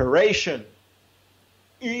preparation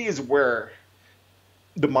is where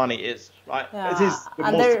the money is, right? Yeah.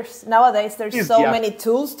 It is nowadays there's so many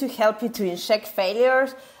tools to help you to inject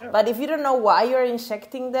failures, but if you don't know why you're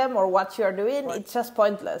injecting them or what you're doing, it's just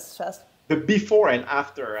pointless. The before and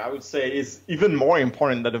after, I would say, is even more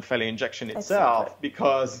important than the failure injection itself,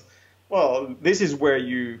 because, well, this is where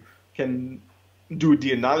you can do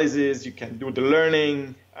the analysis, you can do the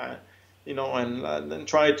learning, and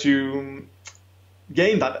try to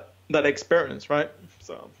gain that experience, right?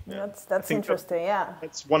 So that's interesting.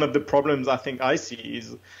 That's one of the problems I think I see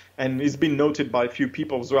and it's been noted by a few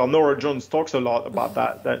people as well. Nora Jones talks a lot about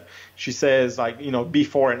that she says, like,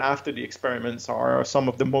 before and after the experiments are some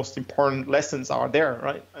of the most important lessons are there,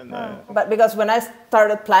 right? And but because when I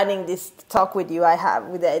started planning this talk with you, I have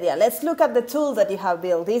with the idea, let's look at the tool that you have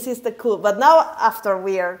built. This is the cool. But now after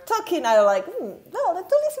we are talking, I'm like, no, the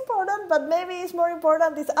tool is important, but maybe it's more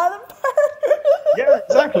important this other part. Yeah,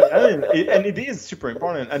 exactly. And it is super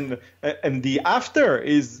important. And the after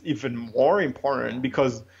is even more important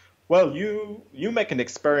because, well, you make an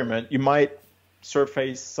experiment, you might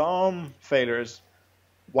surface some failures.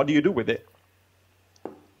 What do you do with it?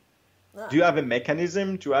 Do you have a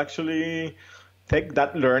mechanism to actually take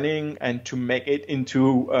that learning and to make it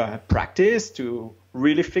into practice to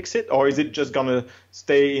really fix it? Or is it just going to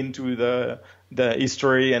stay into the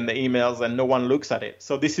history and the emails and no one looks at it?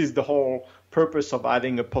 So this is the whole purpose of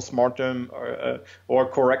adding a postmortem or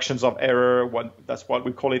corrections of error. That's what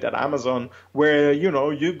we call it at Amazon, where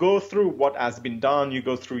you go through what has been done, you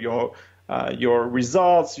go through your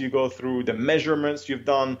results, you go through the measurements you've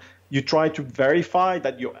done, you try to verify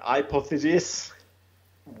that your hypothesis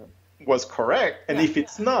was correct, and if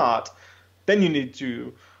it's not, then you need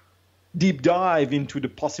to deep dive into the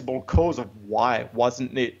possible cause of why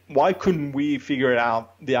couldn't we figure it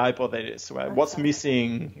out, the hypothesis, right? What's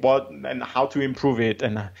missing, and how to improve it,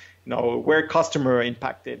 and where customer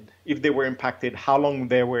impacted, if they were impacted, how long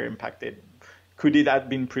they were impacted, could it have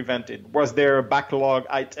been prevented, was there a backlog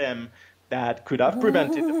item that could have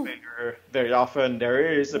prevented the failure? Very often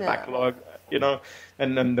there is a backlog,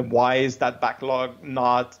 and then why is that backlog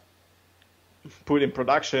not put in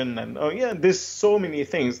production, and there's so many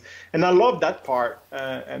things, and I love that part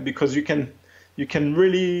because you can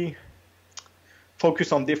really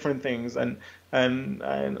focus on different things, and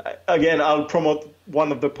again, I'll promote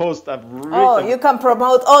one of the posts I've written. Oh, you can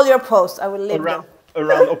promote all your posts. I will leave them.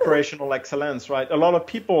 Around operational excellence, right? A lot of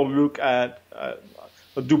people look at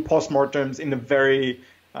do postmortems in a very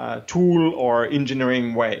tool or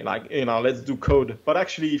engineering way, like let's do code. But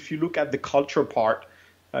actually, if you look at the cultural part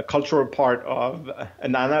of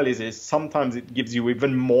an analysis, sometimes it gives you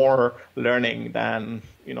even more learning than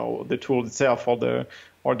the tool itself or the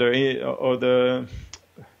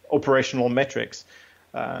operational metrics.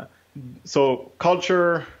 So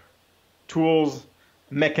culture, tools,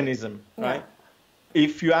 mechanism, right?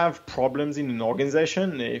 If you have problems in an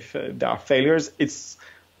organization, if there are failures, it's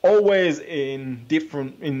always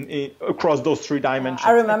across those three dimensions.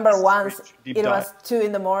 I remember once it was 2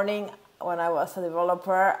 a.m. when I was a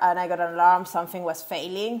developer, and I got an alarm something was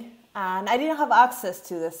failing, and I didn't have access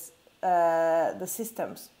to the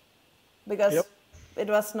systems because it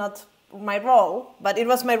was not my role, but it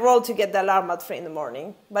was my role to get the alarm at 3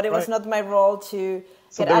 a.m. But it was not my role to.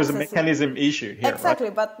 So there was a mechanism issue here. Exactly,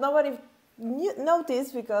 right? But nobody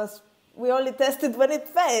noticed because we only tested when it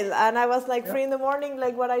failed, and I was like 3 a.m.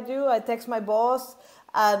 Like what I do, I text my boss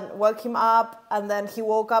and woke him up, and then he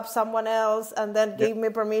woke up someone else, and then gave me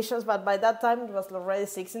permissions. But by that time, it was already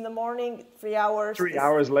 6 a.m. 3 hours. 3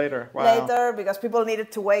 hours later. Wow. Later, because people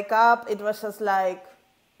needed to wake up. It was just like,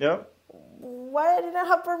 why I didn't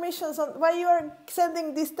have permissions? Why you are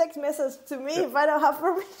sending this text message to me if I don't have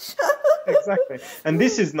permission? Exactly. And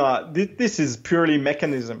this is not. This is purely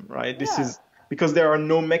mechanism, right? This is because there are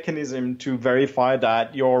no mechanism to verify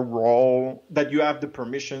that your role, that you have the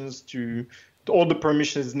permissions to. All the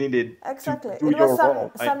permissions needed. Exactly. To do it was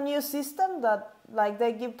role, some new system that like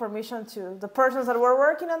they give permission to the persons that were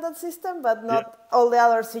working on that system, but not all the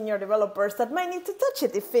other senior developers that might need to touch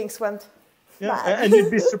it if things went bad. And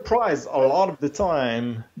you'd be surprised a lot of the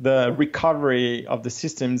time the recovery of the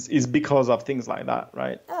systems is because of things like that,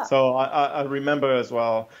 right? Yeah. So I remember as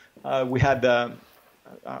well, we had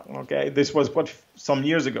this was some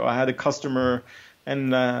years ago. I had a customer,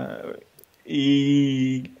 and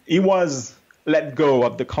he was let go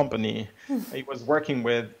of the company he was working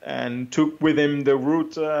with and took with him the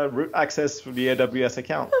root access to the AWS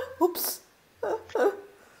account. Oops.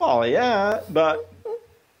 Well, yeah, but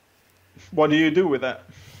what do you do with that?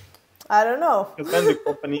 I don't know. Because then the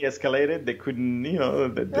company escalated. They couldn't,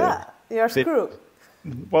 you're screwed.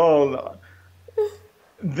 Well,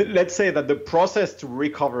 let's say that the process to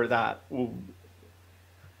recover that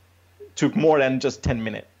took more than just 10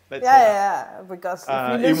 minutes. Because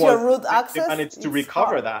if you lose your root access, they managed to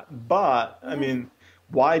recover that. But I mean,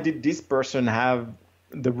 why did this person have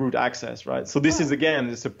the root access, right? So this is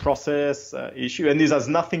it's a process issue, and this has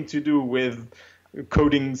nothing to do with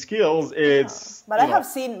coding skills. It's but I have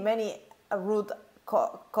seen many root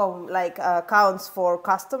accounts for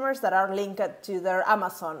customers that are linked to their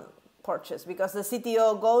Amazon purchase, because the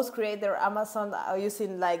CTO goes create their Amazon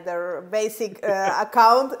using like their basic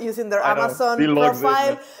account using their Amazon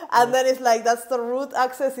profile, and then it's like that's the root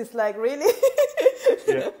access. It's like really.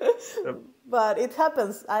 But it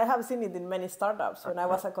happens. I have seen it in many startups. When I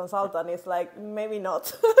was a consultant, it's like maybe not.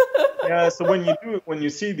 So when you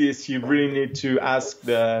see this, you really need to ask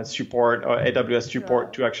the support or AWS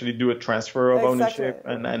support to actually do a transfer of ownership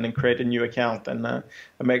and then create a new account and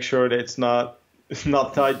make sure that it's not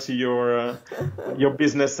tied to your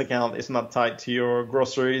business account. It's not tied to your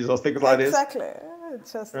groceries or things like this. Exactly.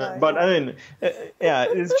 It's just but I mean,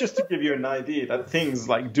 it's just to give you an idea that things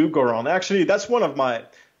like do go wrong. Actually, that's one of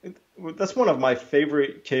my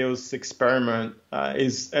favorite chaos experiment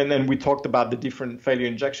and then we talked about the different failure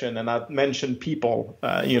injection, and I mentioned people,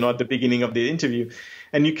 at the beginning of the interview,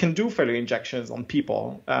 and you can do failure injections on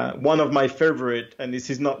people. One of my favorite, and this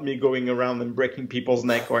is not me going around and breaking people's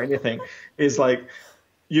neck or anything, is like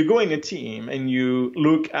you go in a team and you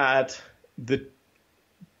look at the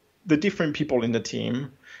different people in the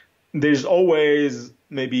team. There's always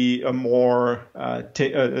maybe a more a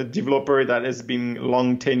developer that has been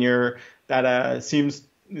long tenure that seems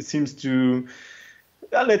to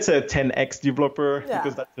let's say a 10x developer,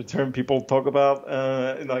 because that's the term people talk about,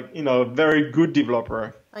 a very good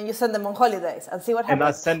developer. And you send them on holidays and see what happens. And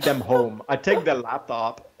I send them home. I take their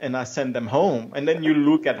laptop and I send them home. And then you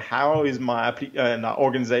look at how is my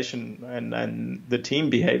organization and the team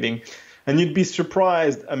behaving. And you'd be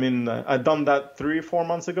surprised. I mean, I've done that 3 or 4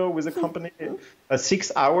 months ago with a company.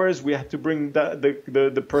 6 hours, we had to bring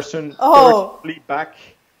the person back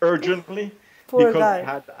urgently. Poor because guy. we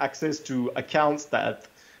had access to accounts that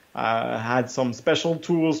had some special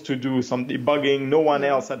tools to do some debugging. No one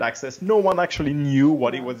else had access. No one actually knew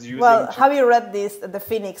what he was using. Well, have you read the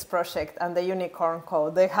Phoenix project and the Unicorn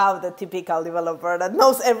Code? They have the typical developer that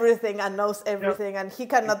knows everything and he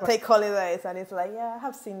cannot take holidays. And it's like, yeah, I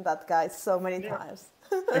have seen that guy so many times.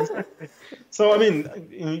 Exactly. So, I mean,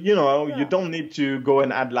 you don't need to go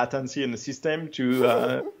and add latency in the system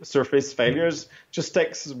to surface failures. Just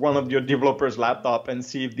take one of your developers' laptop and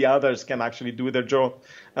see if the others can actually do their job.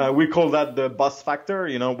 We call that the bus factor.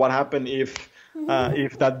 What happens if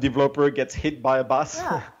that developer gets hit by a bus?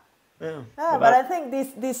 But I think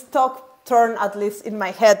this talk turned, at least in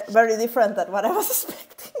my head, very different than what I was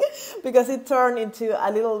expecting, because it turned into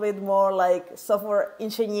a little bit more like software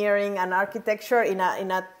engineering and architecture in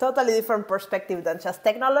a totally different perspective than just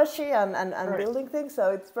technology and building things.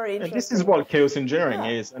 So it's very interesting. And this is what chaos engineering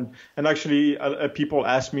is. And actually, people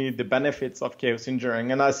ask me the benefits of chaos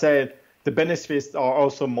engineering, and I said the benefits are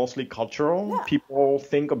also mostly cultural. Yeah. People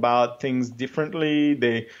think about things differently.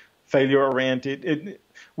 They failure oriented.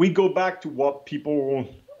 We go back to what people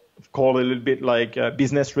call a little bit like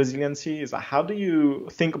business resiliency. Is how do you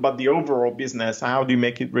think about the overall business? How do you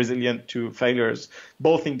make it resilient to failures,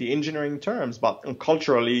 both in the engineering terms, but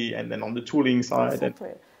culturally, and then on the tooling side.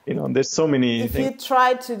 Exactly. And there's so many things. If you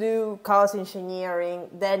try to do chaos engineering,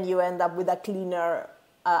 then you end up with a cleaner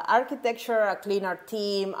architecture, a cleaner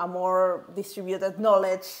team, a more distributed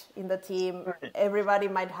knowledge in the team. Right. Everybody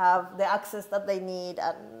might have the access that they need,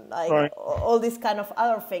 and all these kind of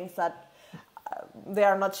other things that they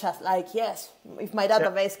are not just like, yes, if my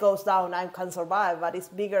database goes down, I can survive, but it's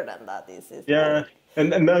bigger than that.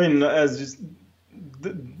 And I mean, as just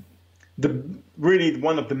the really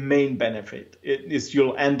one of the main benefit is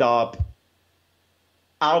you'll end up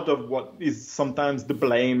out of what is sometimes the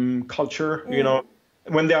blame culture.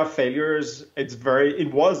 When there are failures,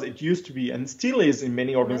 it used to be and still is in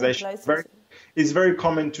many organizations. It's very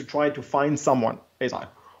common to try to find someone. It's like,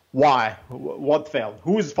 why? What failed?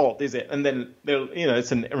 Whose fault is it? And then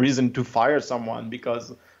it's a reason to fire someone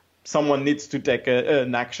because someone needs to take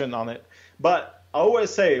an action on it. But I always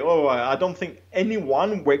say, I don't think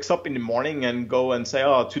anyone wakes up in the morning and go and say,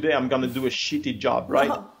 today I'm going to do a shitty job, right?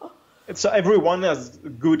 No. So everyone has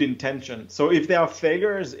good intention. So if there are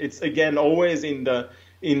failures, it's again always in the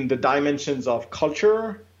dimensions of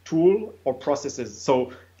culture, tool, or processes.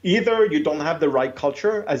 So either you don't have the right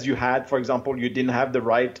culture, as you had, for example, you didn't have the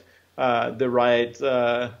right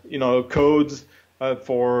codes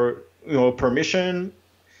for permission.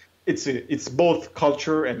 It's both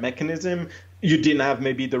culture and mechanism. You didn't have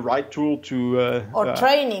maybe the right tool to or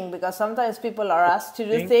training, because sometimes people are asked to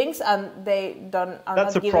do things and they are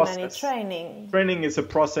not given any training. Training is a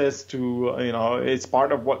process to it's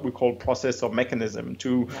part of what we call process or mechanism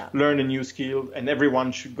to learn a new skill, and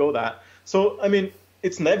everyone should go that. So I mean,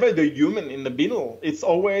 it's never the human in the middle. It's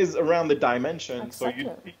always around the dimension. Exactly.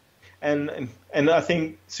 So and I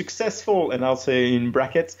think successful, and I'll say in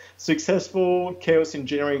brackets, successful chaos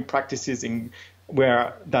engineering practices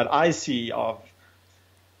that I see of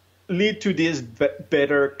lead to these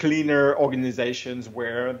better, cleaner organizations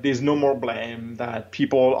where there's no more blame, that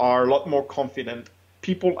people are a lot more confident.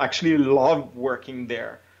 People actually love working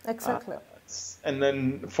there. Exactly. And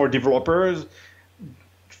then for developers,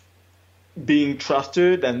 being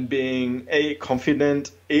trusted and being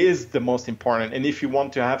confident is the most important. And if you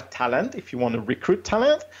want to have talent, if you want to recruit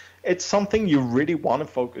talent, it's something you really want to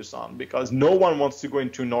focus on, because no one wants to go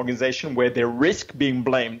into an organization where they risk being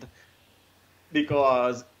blamed.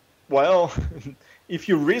 Because, well, if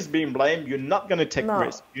you risk being blamed, you're not going to take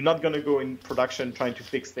risks. You're not going to go in production trying to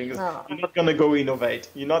fix things. No. You're not going to go innovate.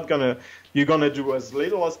 You're going to do as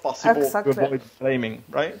little as possible to avoid blaming,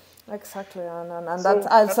 right? Exactly, and that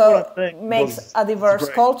also makes a diverse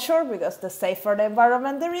culture, because the safer the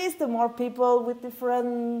environment there is, the more people with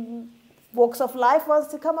different walks of life wants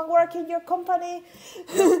to come and work in your company.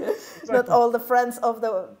 Exactly. Not all the friends of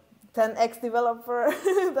the 10x developer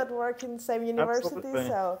that work in the same university. Absolutely.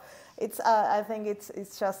 So it's I think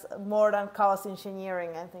it's just more than chaos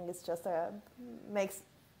engineering. I think it's just makes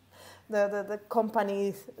the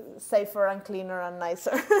company safer and cleaner and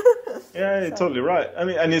nicer. Yeah, you're totally right. I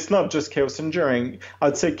mean, and it's not just chaos engineering.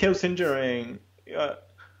 I'd say chaos engineering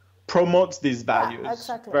promotes these values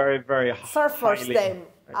very, very surfers them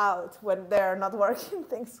out when they're not working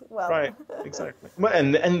things well. Right, exactly. Well,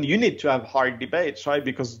 and you need to have hard debates, right?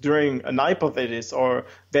 Because during an hypothesis or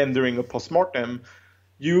then during a postmortem,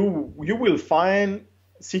 you will find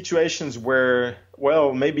situations where,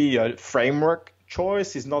 well, maybe a framework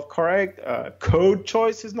choice is not correct, code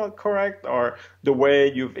choice is not correct, or the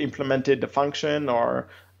way you've implemented the function or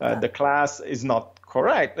the class is not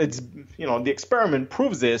correct. It's, the experiment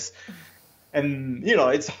proves this. And,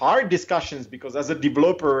 it's hard discussions because as a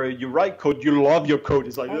developer, you write code, you love your code.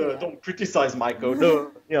 It's like, don't criticize my code.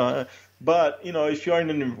 No. But, if you're in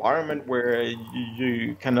an environment where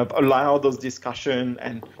you kind of allow those discussions,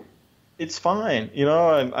 and it's fine.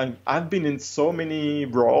 I've been in so many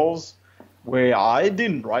roles where I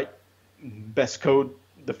didn't write best code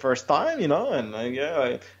the first time,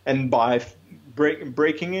 and by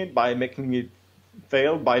breaking it, by making it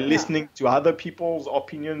fail, by listening to other people's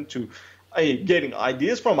opinion, to getting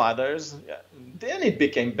ideas from others, then it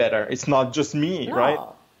became better. It's not just me, right?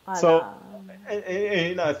 So,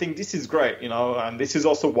 and I think this is great, and this is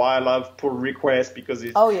also why I love pull requests, because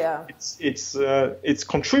it's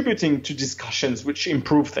contributing to discussions which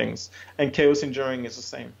improve things, and chaos engineering is the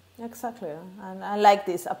same. Exactly, and I like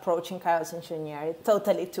this approach in chaos engineering. It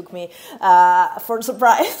totally took me for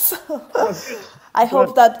surprise. I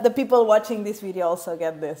hope that the people watching this video also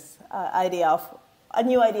get this a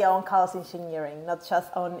new idea on chaos engineering, not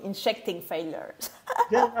just on injecting failures.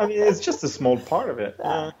 Yeah, it's just a small part of it.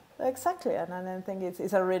 Yeah. Exactly, and I think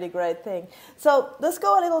it's a really great thing. So let's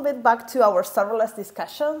go a little bit back to our serverless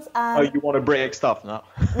discussions. And you want to break stuff now?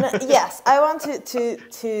 Yes, I want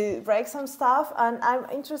to break some stuff, and I'm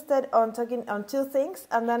interested on talking on two things,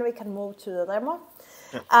 and then we can move to the demo.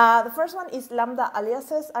 Yeah. The first one is Lambda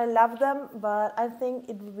aliases. I love them, but I think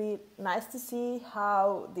it would be nice to see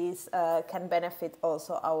how these can benefit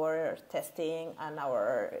also our testing and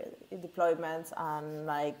our deployments and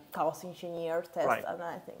like chaos engineer tests. Right. And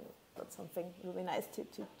I think that's something it would be nice to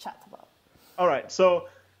chat about. All right. So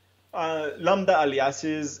Lambda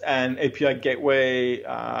aliases and API gateway,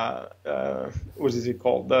 what is it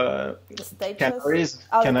called? The canaries.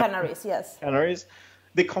 Oh, the canaries, yes. Canaries.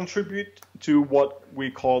 They contribute to what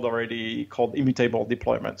we called immutable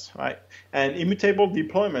deployments, right? And immutable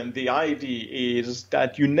deployment, the idea is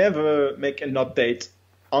that you never make an update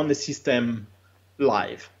on the system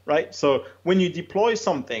live, right? So when you deploy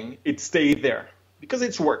something, it stays there because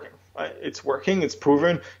it's working, right? It's working, it's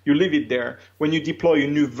proven, you leave it there. When you deploy a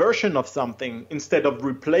new version of something, instead of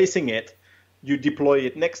replacing it, you deploy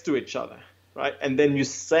it next to each other, right? And then you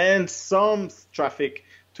send some traffic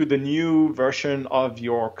to the new version of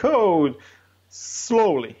your code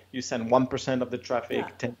slowly. You send 1% of the traffic,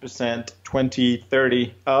 10%, 20,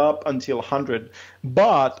 30, up until 100.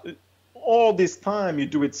 But all this time you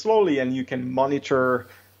do it slowly, and you can monitor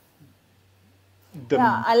the...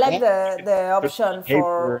 Yeah, I like the option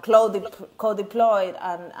for co-deployed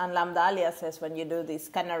and Lambda aliases when you do these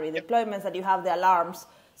canary deployments, that you have the alarms.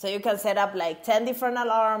 So you can set up like 10 different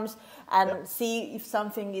alarms and see if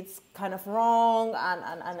something is kind of wrong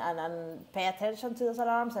and pay attention to those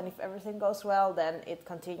alarms. And if everything goes well, then it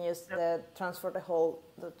continues to transfer the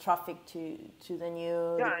traffic to the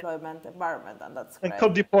new deployment environment. And that's great. And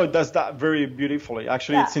co-deploy does that very beautifully.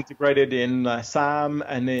 Actually, it's integrated in SAM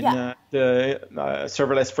and in the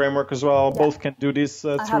serverless framework as well. Both can do this.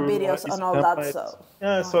 I have videos on all that.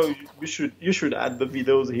 So you should add the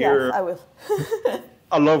videos here. Yes, I will.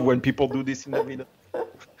 I love when people do this in the video.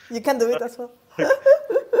 You can do it as well. But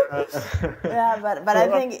I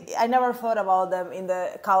think I never thought about them in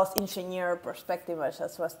the chaos engineer perspective. I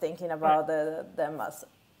just was thinking about them as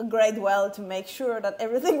a great well to make sure that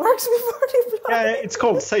everything works before deploying. Yeah, it's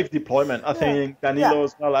called safe deployment. I think Danilo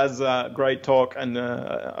as well has a great talk and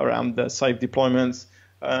around the safe deployments.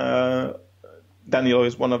 Danilo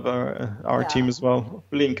is one of our team as well.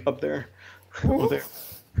 Link up there. Over there.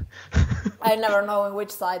 I never know on which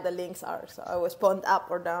side the links are, so I always point up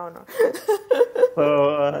or down.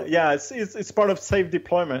 So it's part of safe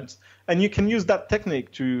deployments, and you can use that technique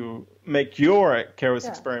to make your chaos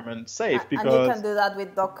experiment safe. Because and you can do that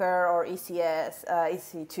with Docker or ECS,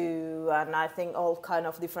 EC2, and I think all kind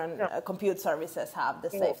of different compute services have the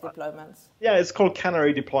safe deployments. Yeah, it's called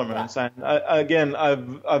canary deployments, and again,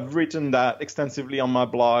 I've written that extensively on my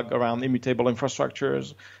blog around immutable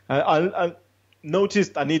infrastructures. I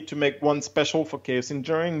noticed I need to make one special for chaos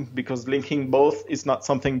engineering because linking both is not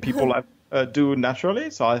something people do naturally.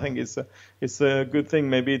 So I think it's a good thing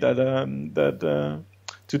maybe that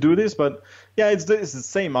to do this. But it's the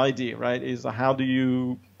same idea, right? Is how do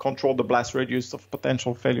you control the blast radius of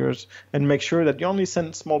potential failures and make sure that you only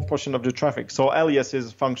send a small portion of the traffic. So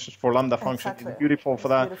aliases functions for Lambda function is beautiful for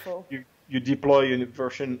that. Beautiful. You deploy a new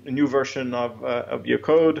version of your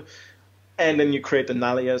code. And then you create an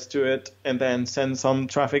alias to it, and then send some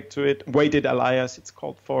traffic to it. Weighted alias, it's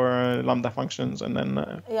called for Lambda functions, and then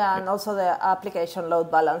and also the application load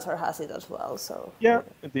balancer has it as well. So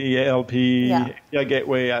the ALP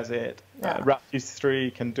gateway has it. Route 3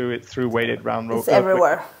 can do it through weighted round robin. It's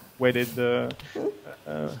everywhere. Weighted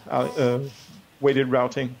weighted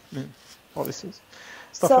routing policies,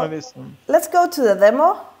 stuff like this. Let's go to the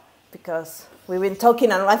demo, because we've been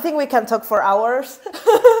talking, and I think we can talk for hours.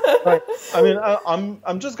 Right. I mean,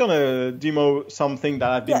 I'm just gonna demo something that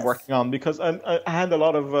I've been working on, because I had a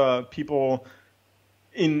lot of people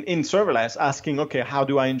in Serverless asking, okay, how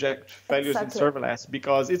do I inject failures in Serverless?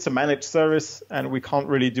 Because it's a managed service and we can't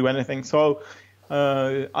really do anything. So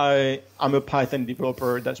I'm a Python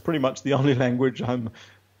developer. That's pretty much the only language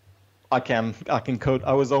I can code.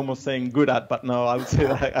 I was almost saying good at, but no, I would say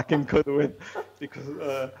that I can code with, because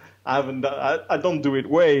I don't do it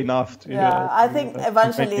way enough. I think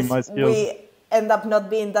eventually we end up not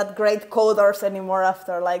being that great coders anymore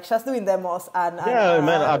after like just doing demos I've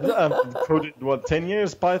coded 10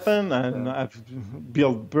 years Python, and I've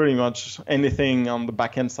built pretty much anything on the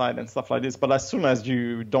backend side and stuff like this. But as soon as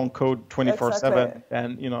you don't code 24/7,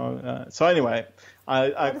 and so anyway,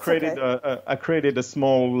 I created a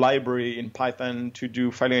small library in Python to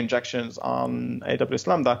do failure injections on AWS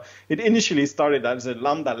Lambda. It initially started as a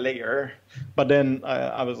Lambda layer, but then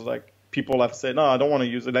I was like, people have said, no, I don't want to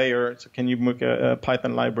use a layer, so can you make a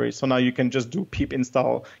Python library? So now you can just do pip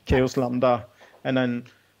install chaos lambda, and then,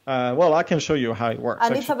 I can show you how it works.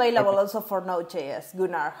 And it's available also for Node.js.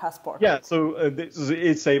 Gunnar has ported. Yeah, so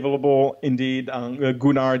it's available indeed.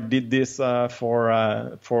 Gunnar did this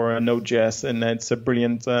for Node.js, and it's a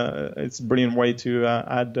brilliant way to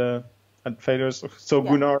add failures. So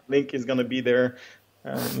Gunnar link is going to be there.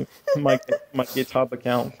 My GitHub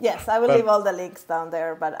account. Yes, I will leave all the links down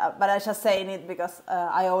there, but I'm just saying it because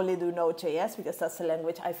I only do Node.js, because that's the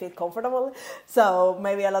language I feel comfortable. So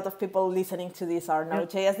maybe a lot of people listening to this are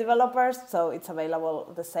Node.js developers, so it's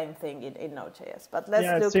available the same thing in Node.js. But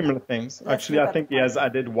let's look similar things. Actually, I think he has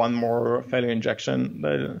added one more failure injection.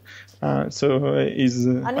 And it's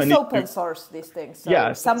open source, these things. So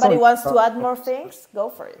if somebody wants to add more things, go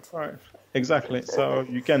for it. Right. Exactly. So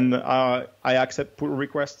you can, I accept pull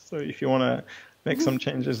requests. So if you want to make some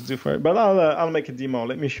changes, do for it. But I'll make a demo.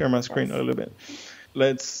 Let me share my screen a little bit.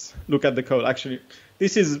 Let's look at the code. Actually,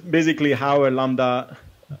 this is basically how a Lambda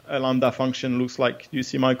function looks like. You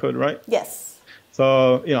see my code, right? Yes.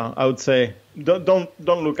 So I would say don't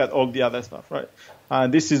look at all the other stuff, right?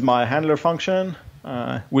 This is my handler function,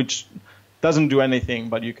 which doesn't do anything,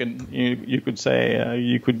 but you could say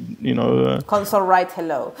console write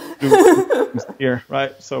hello here,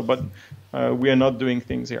 right? So, but we are not doing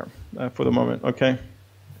things here for the moment. Okay.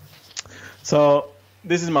 So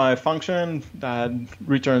this is my function that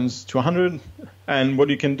returns 200, and what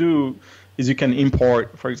you can do is you can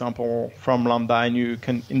import, for example, from Lambda, and you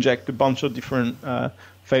can inject a bunch of different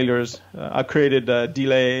failures. I created a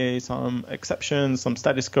delay, some exceptions, some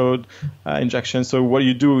status code injections. So what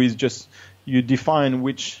you do is just you define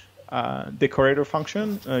which decorator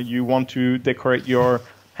function you want to decorate your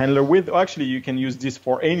handler with. Or actually, you can use this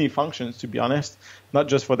for any functions, to be honest, not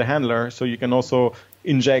just for the handler. So you can also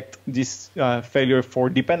inject this failure for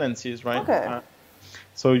dependencies, right? Okay.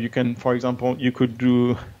 So you can, for example, you could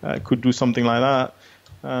do something like that.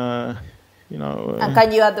 And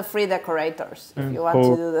can you add the free decorators if you want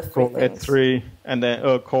to do the free things? Add3, and then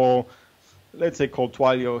let's say call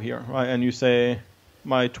Twilio here, right? And you say,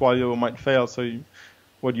 my Twilio might fail, so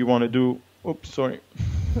what you want to do,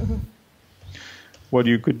 what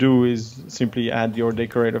you could do is simply add your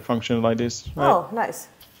decorator function like this. Right? Oh, nice.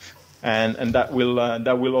 And that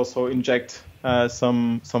will also inject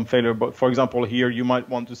some failure. But for example, here you might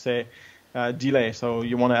want to say delay, so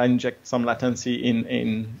you want to inject some latency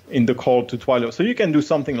in the call to Twilio. So you can do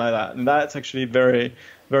something like that, and that's actually very,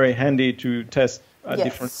 very handy to test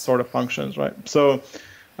different sort of functions, right? So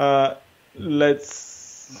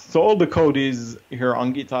so all the code is here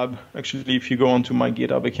on GitHub. Actually, if you go onto my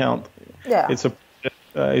GitHub account, it's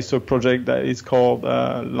a project that is called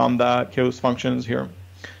Lambda Chaos Functions here.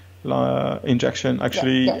 Injection.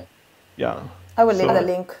 Actually, I will leave the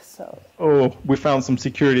link. So. Oh, we found some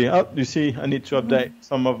security. Oh, you see, I need to update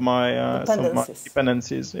some of my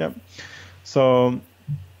dependencies. Yeah. So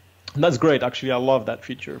that's great. Actually, I love that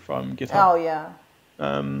feature from GitHub. Oh yeah.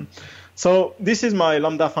 So this is my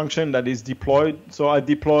Lambda function that is deployed. So I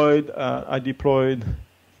deployed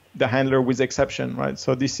the handler with exception, right?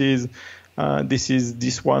 So this is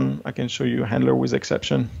this one. I can show you handler with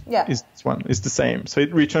exception. Yeah. Is this one? It's the same. So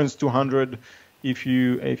it returns 200 if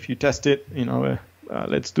you test it.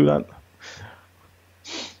 Let's do that.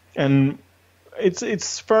 And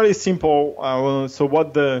it's fairly simple. So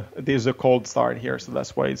there's a cold start here, so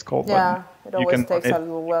that's why it's called. Yeah, it always takes a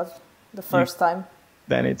little while the first time.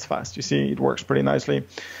 Then it's fast. You see, it works pretty nicely.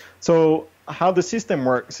 So how the system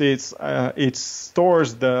works is it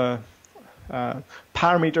stores the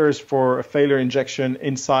parameters for a failure injection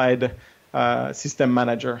inside system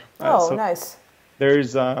manager. So nice. There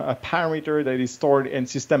is a parameter that is stored in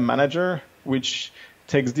system manager, which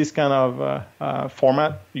takes this kind of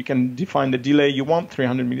format. You can define the delay you want,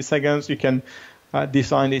 300 milliseconds. You can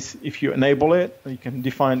design this if you enable it. You can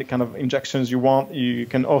define the kind of injections you want. You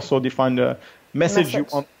can also define the message you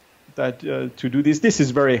want that to do this. This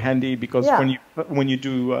is very handy because when you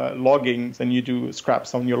do loggings and you do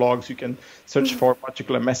scraps on your logs, you can search for a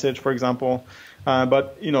particular message, for example.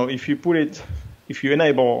 But if you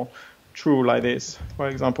enable true like this, for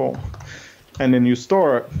example, and then you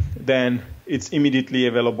store, then it's immediately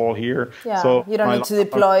available here. Yeah, so you don't need to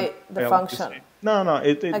deploy the function. No,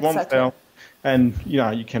 it won't fail. And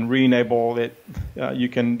you can re-enable it, you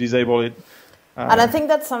can disable it. And I think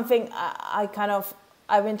that's something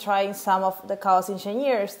I've been trying some of the chaos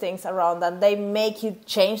engineers things around, and they make you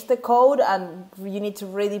change the code and you need to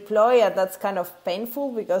redeploy, and that's kind of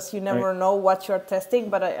painful because you never know what you're testing.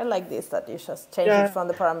 But I like this, that you just change it from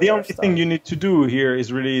the parameters. The only thing you need to do here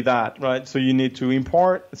is really that, right? So you need to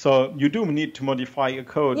import. So you do need to modify your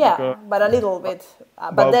code. Yeah, but a little bit.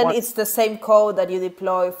 But then it's the same code that you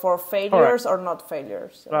deploy for failures or not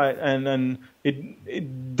failures. So. Right, and then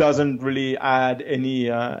it doesn't really add any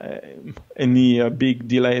big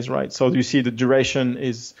delays, right? So you see the duration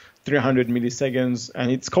is 300 milliseconds, and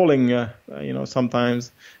it's calling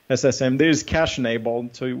sometimes SSM. There is cache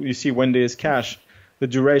enabled, so you see when there is cache, the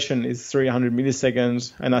duration is 300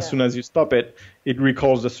 milliseconds, and as soon as you stop it, it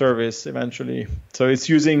recalls the service eventually. So it's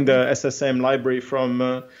using the SSM library from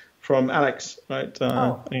Alex, right,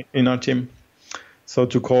 in our team. So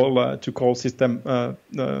to call system the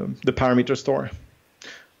parameter store.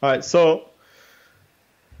 All right, so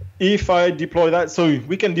if I deploy that, so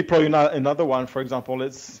we can deploy another one. For example,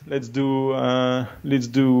 let's do one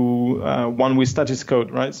with status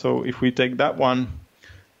code, right? So if we take that one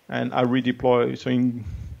and I redeploy, so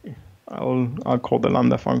I'll call the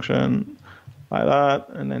Lambda function like that,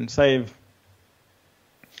 and then save.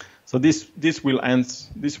 So this will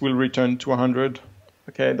return 200.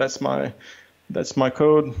 Okay, that's my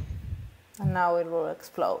code. And now it will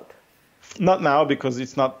explode. Not now because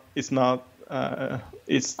it's not it's not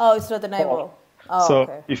enabled. Oh, so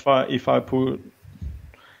okay. if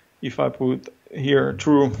I put here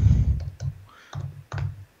true,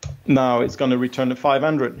 now it's going to return a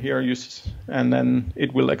 500 here, and then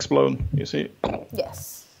it will explode. You see?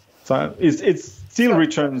 Yes. So it still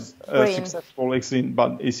returns successful exit,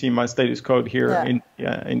 but you see my status code here in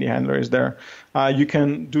the handler is there. You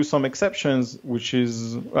can do some exceptions, which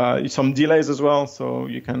is some delays as well. So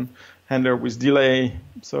you can handle with delay.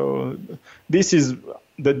 So this is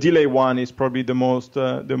the delay one is probably the most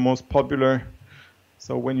popular.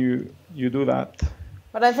 So when you do that.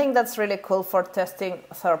 But I think that's really cool for testing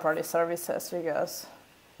third-party services because.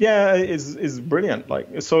 Yeah, it's brilliant.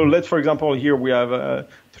 Like so, for example, here we have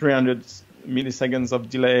 300 milliseconds of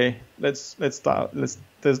delay. Let's test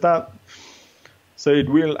that. So it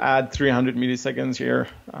will add 300 milliseconds here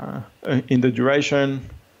in the duration.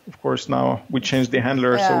 Of course, now we change the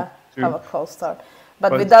handler. Yeah, so have a cold start.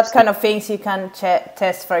 But with that kind of things, you can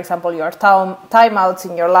test, for example, your timeouts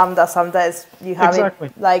in your Lambda. Sometimes you have it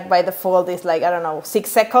like by default is like, 6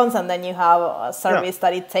 seconds, and then you have a service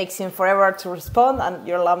that it takes him forever to respond, and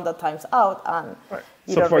your Lambda times out, and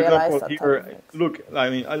you don't realize that. So for example, here, look,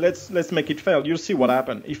 let's make it fail. You'll see what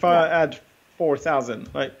happened. If I add 4,000,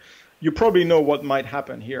 right? You probably know what might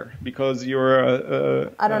happen here because you're.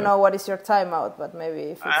 I don't know what is your timeout, but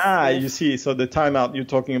maybe if it's you see, so the timeout you're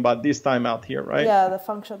talking about this timeout here, right? Yeah, the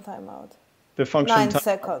function timeout. The function 9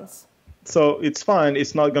 seconds. So it's fine.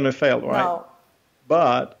 It's not going to fail, right? No.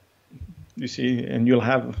 But you see, and you'll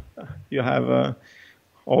have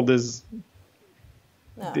all this.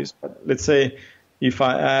 Yeah. This. Let's say if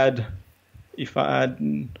I add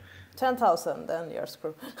 10,000, then you're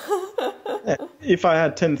screwed. If I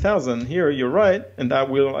had 10,000 here, you're right, and that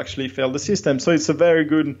will actually fail the system. So it's a very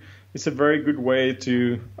good way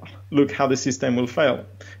to look how the system will fail.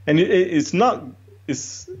 And and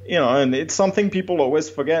it's something people always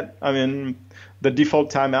forget. I mean, the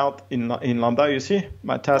default timeout in Lambda, you see,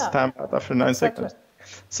 my task timeout after 9 seconds.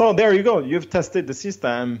 So there you go. You've tested the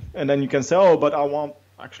system, and then you can say, oh, but I want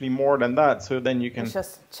actually more than that. So then you can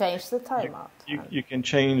just change the timeout. You can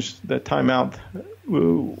change the timeout.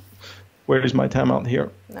 Ooh, where is my timeout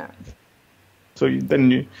here? No. So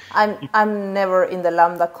I'm never in the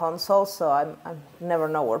Lambda console, so I never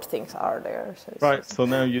know where things are there. So right. So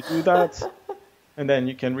now you do that, and then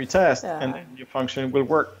you can retest, and then your function will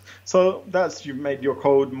work. So you've made your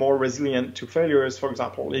code more resilient to failures. For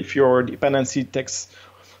example, if your dependency takes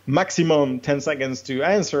maximum 10 seconds to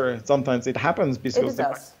answer, sometimes it happens because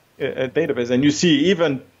a database, and you see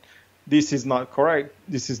even this is not correct,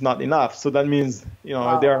 this is not enough. So that means,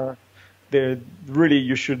 Wow. they're really,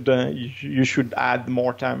 you should add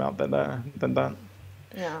more timeout than that.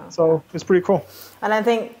 Yeah. So it's pretty cool. And I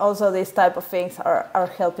think also these type of things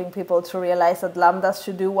are helping people to realize that Lambdas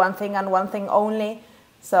should do one thing and one thing only.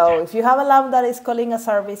 So if you have a Lambda that is calling a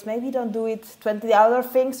service, maybe don't do it 20 other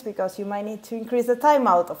things, because you might need to increase the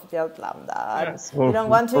timeout of that Lambda. Yes. You don't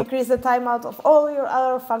want to increase the timeout of all your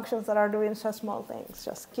other functions that are doing such small things.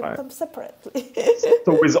 Just keep them separately.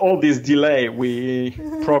 So with all this delay, we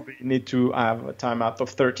probably need to have a timeout of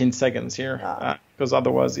 13 seconds here, because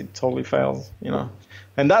otherwise it totally fails,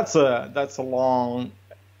 And that's a long,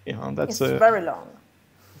 it's very long.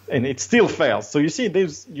 And it still fails. So you see,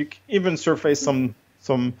 you even surface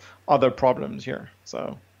some other problems here.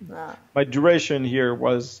 So my duration here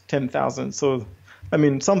was 10,000. So, I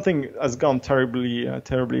mean, something has gone terribly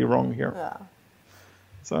wrong here. Yeah.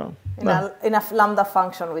 So in a Lambda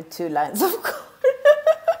function with 2 lines of code.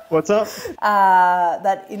 What's up?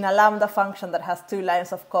 That in a Lambda function that has 2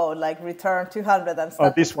 lines of code, like return 200 and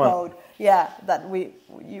static this one. code. Yeah, that we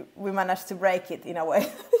managed to break it in a way.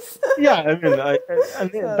 Yeah, I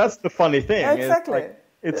mean, that's the funny thing. Exactly.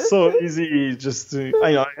 It's so easy just to,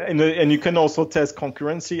 and you can also test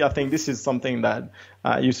concurrency. I think this is something that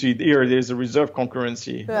you see here. There's a reserve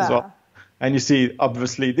concurrency as well. And you see,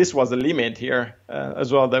 obviously, this was a limit here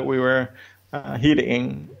as well that we were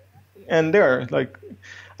hitting. And that's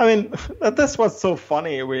what's so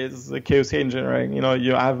funny with the chaos engineering.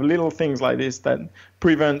 You have little things like this that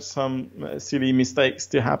prevent some silly mistakes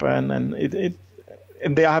to happen, and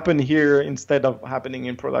they happen here instead of happening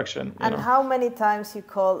in production. And how many times you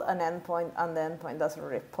call an endpoint and the endpoint doesn't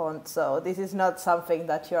respond? So this is not something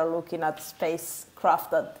that you are looking at spacecraft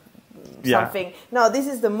that something. Yeah. No, this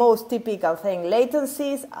is the most typical thing.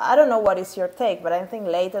 Latencies, I don't know what is your take, but I think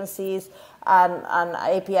latencies and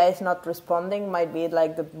API is not responding might be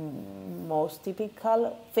like the most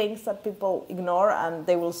typical things that people ignore, and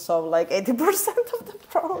they will solve like 80% of the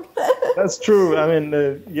problem. That's true. I mean,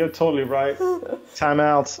 you're totally right.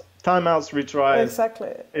 Timeouts, retries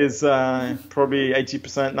is probably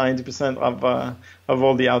 80%, 90% of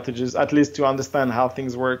all the outages. At least to understand how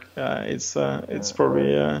things work, it's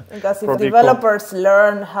probably because if developers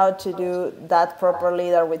learn how to do that properly,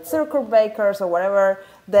 either with circuit breakers or whatever,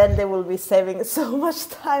 then they will be saving so much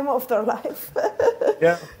time of their life.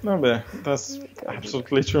 Yeah, no, that's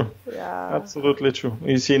absolutely true. Yeah, absolutely true.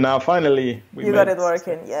 You see, now finally you got it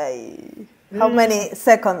working. Yay! How many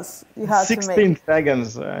seconds you have to make? 16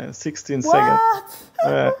 seconds. 16 what?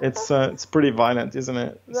 Seconds. It's pretty violent, isn't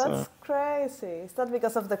it? That's crazy. Is that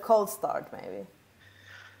because of the cold start, maybe?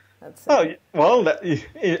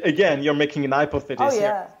 Again, you're making an hypothesis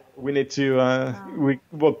here. We need to.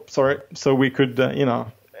 So we could.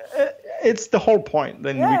 It's the whole point.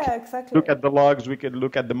 Then we could look at the logs, we could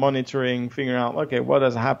look at the monitoring, figure out, okay, what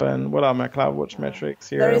has happened? What are my CloudWatch metrics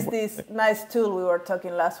here? There is this nice tool we were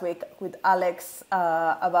talking last week with Alex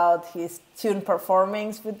about his tune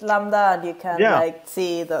performance with Lambda, and you can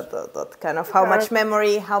see the kind of how much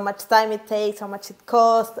memory, how much time it takes, how much it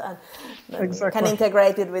costs, and you can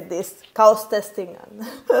integrate it with this chaos testing.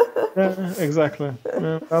 Exactly.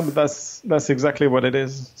 But that's exactly what it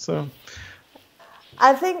is. So.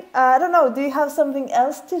 I think, I don't know, do you have something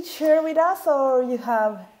else to share with us, or you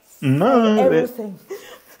have everything?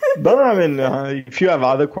 No, I mean, if you have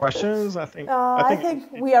other questions, I think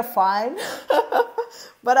we are fine.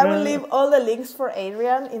 But I will leave all the links for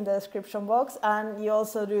Adrian in the description box, and you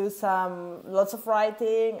also do lots of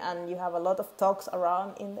writing, and you have a lot of talks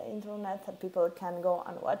around in the internet that people can go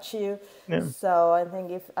and watch you. Yeah. So I think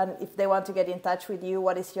if they want to get in touch with you,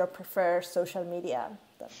 what is your preferred social media?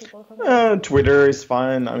 Twitter is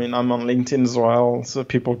fine. I mean, I'm on LinkedIn as well, so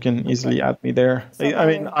people can easily add me there. I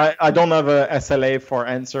mean, I don't have a SLA for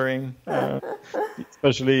answering,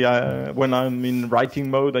 especially when I'm in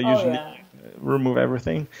writing mode. I usually remove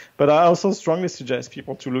everything. But I also strongly suggest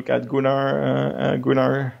people to look at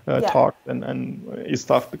Gunnar talk and his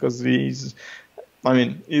stuff, because he's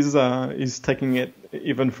taking it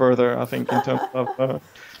even further, I think, in terms of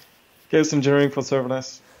chaos engineering for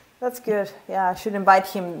serverless. That's good. Yeah, I should invite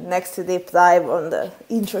him next to deep dive on the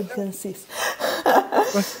intricacies.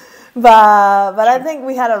 But I think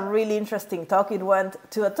we had a really interesting talk. It went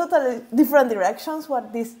to a totally different directions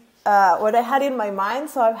what I had in my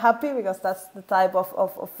mind. So I'm happy, because that's the type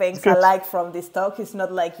of things I like from this talk. It's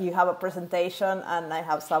not like you have a presentation and I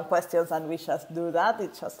have some questions and we just do that.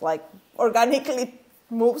 It's just like organically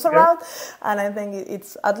moves around, and I think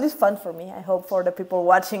it's at least fun for me. I hope for the people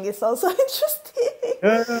watching it's also interesting.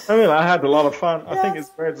 Yeah, I mean, I had a lot of fun. I think it's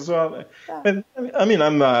great as well. Yeah. And I mean,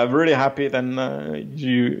 I'm really happy then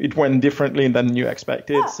it went differently than you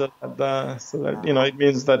expected. Yeah. So that you know, it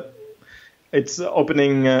means that it's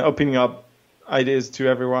opening up ideas to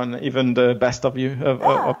everyone, even the best of you,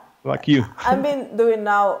 like you. I've been doing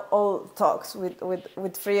now all talks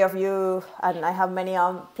with three of you, and I have many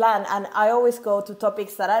on plan, and I always go to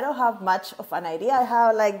topics that I don't have much of an idea. I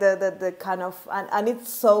have like the kind of, and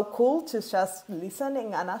it's so cool to just listen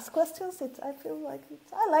and ask questions. I feel like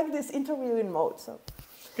I like this interviewing mode. So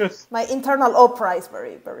good. My internal Oprah is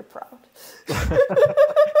very, very proud.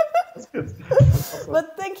 That's good.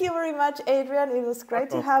 But thank you very much, Adrian. It was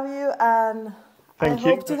great to have you, and I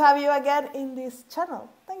hope to have you again in this channel.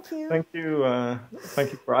 Thank you. Thank you.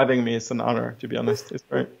 Thank you for having me. It's an honor, to be honest. It's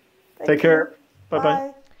great. Take care.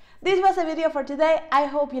 Bye-bye. This was a video for today. I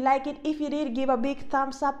hope you like it. If you did, give a big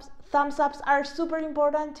thumbs up. Thumbs ups are super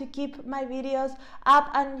important to keep my videos up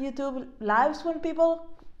on YouTube lives when people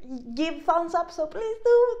give thumbs up. So please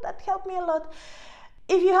do. That helped me a lot.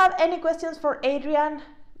 If you have any questions for Adrian,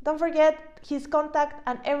 don't forget his contact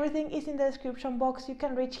and everything is in the description box. You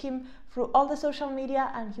can reach him through all the social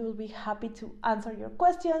media and he will be happy to answer your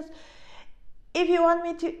questions. If you want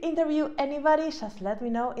me to interview anybody, just let me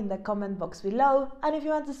know in the comment box below. And if you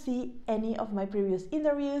want to see any of my previous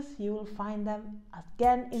interviews, you will find them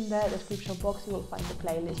again in the description box. You will find the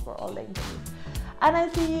playlist for all the interviews. And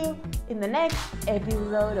I'll see you in the next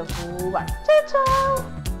episode of FooBar. Ciao,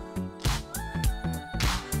 ciao!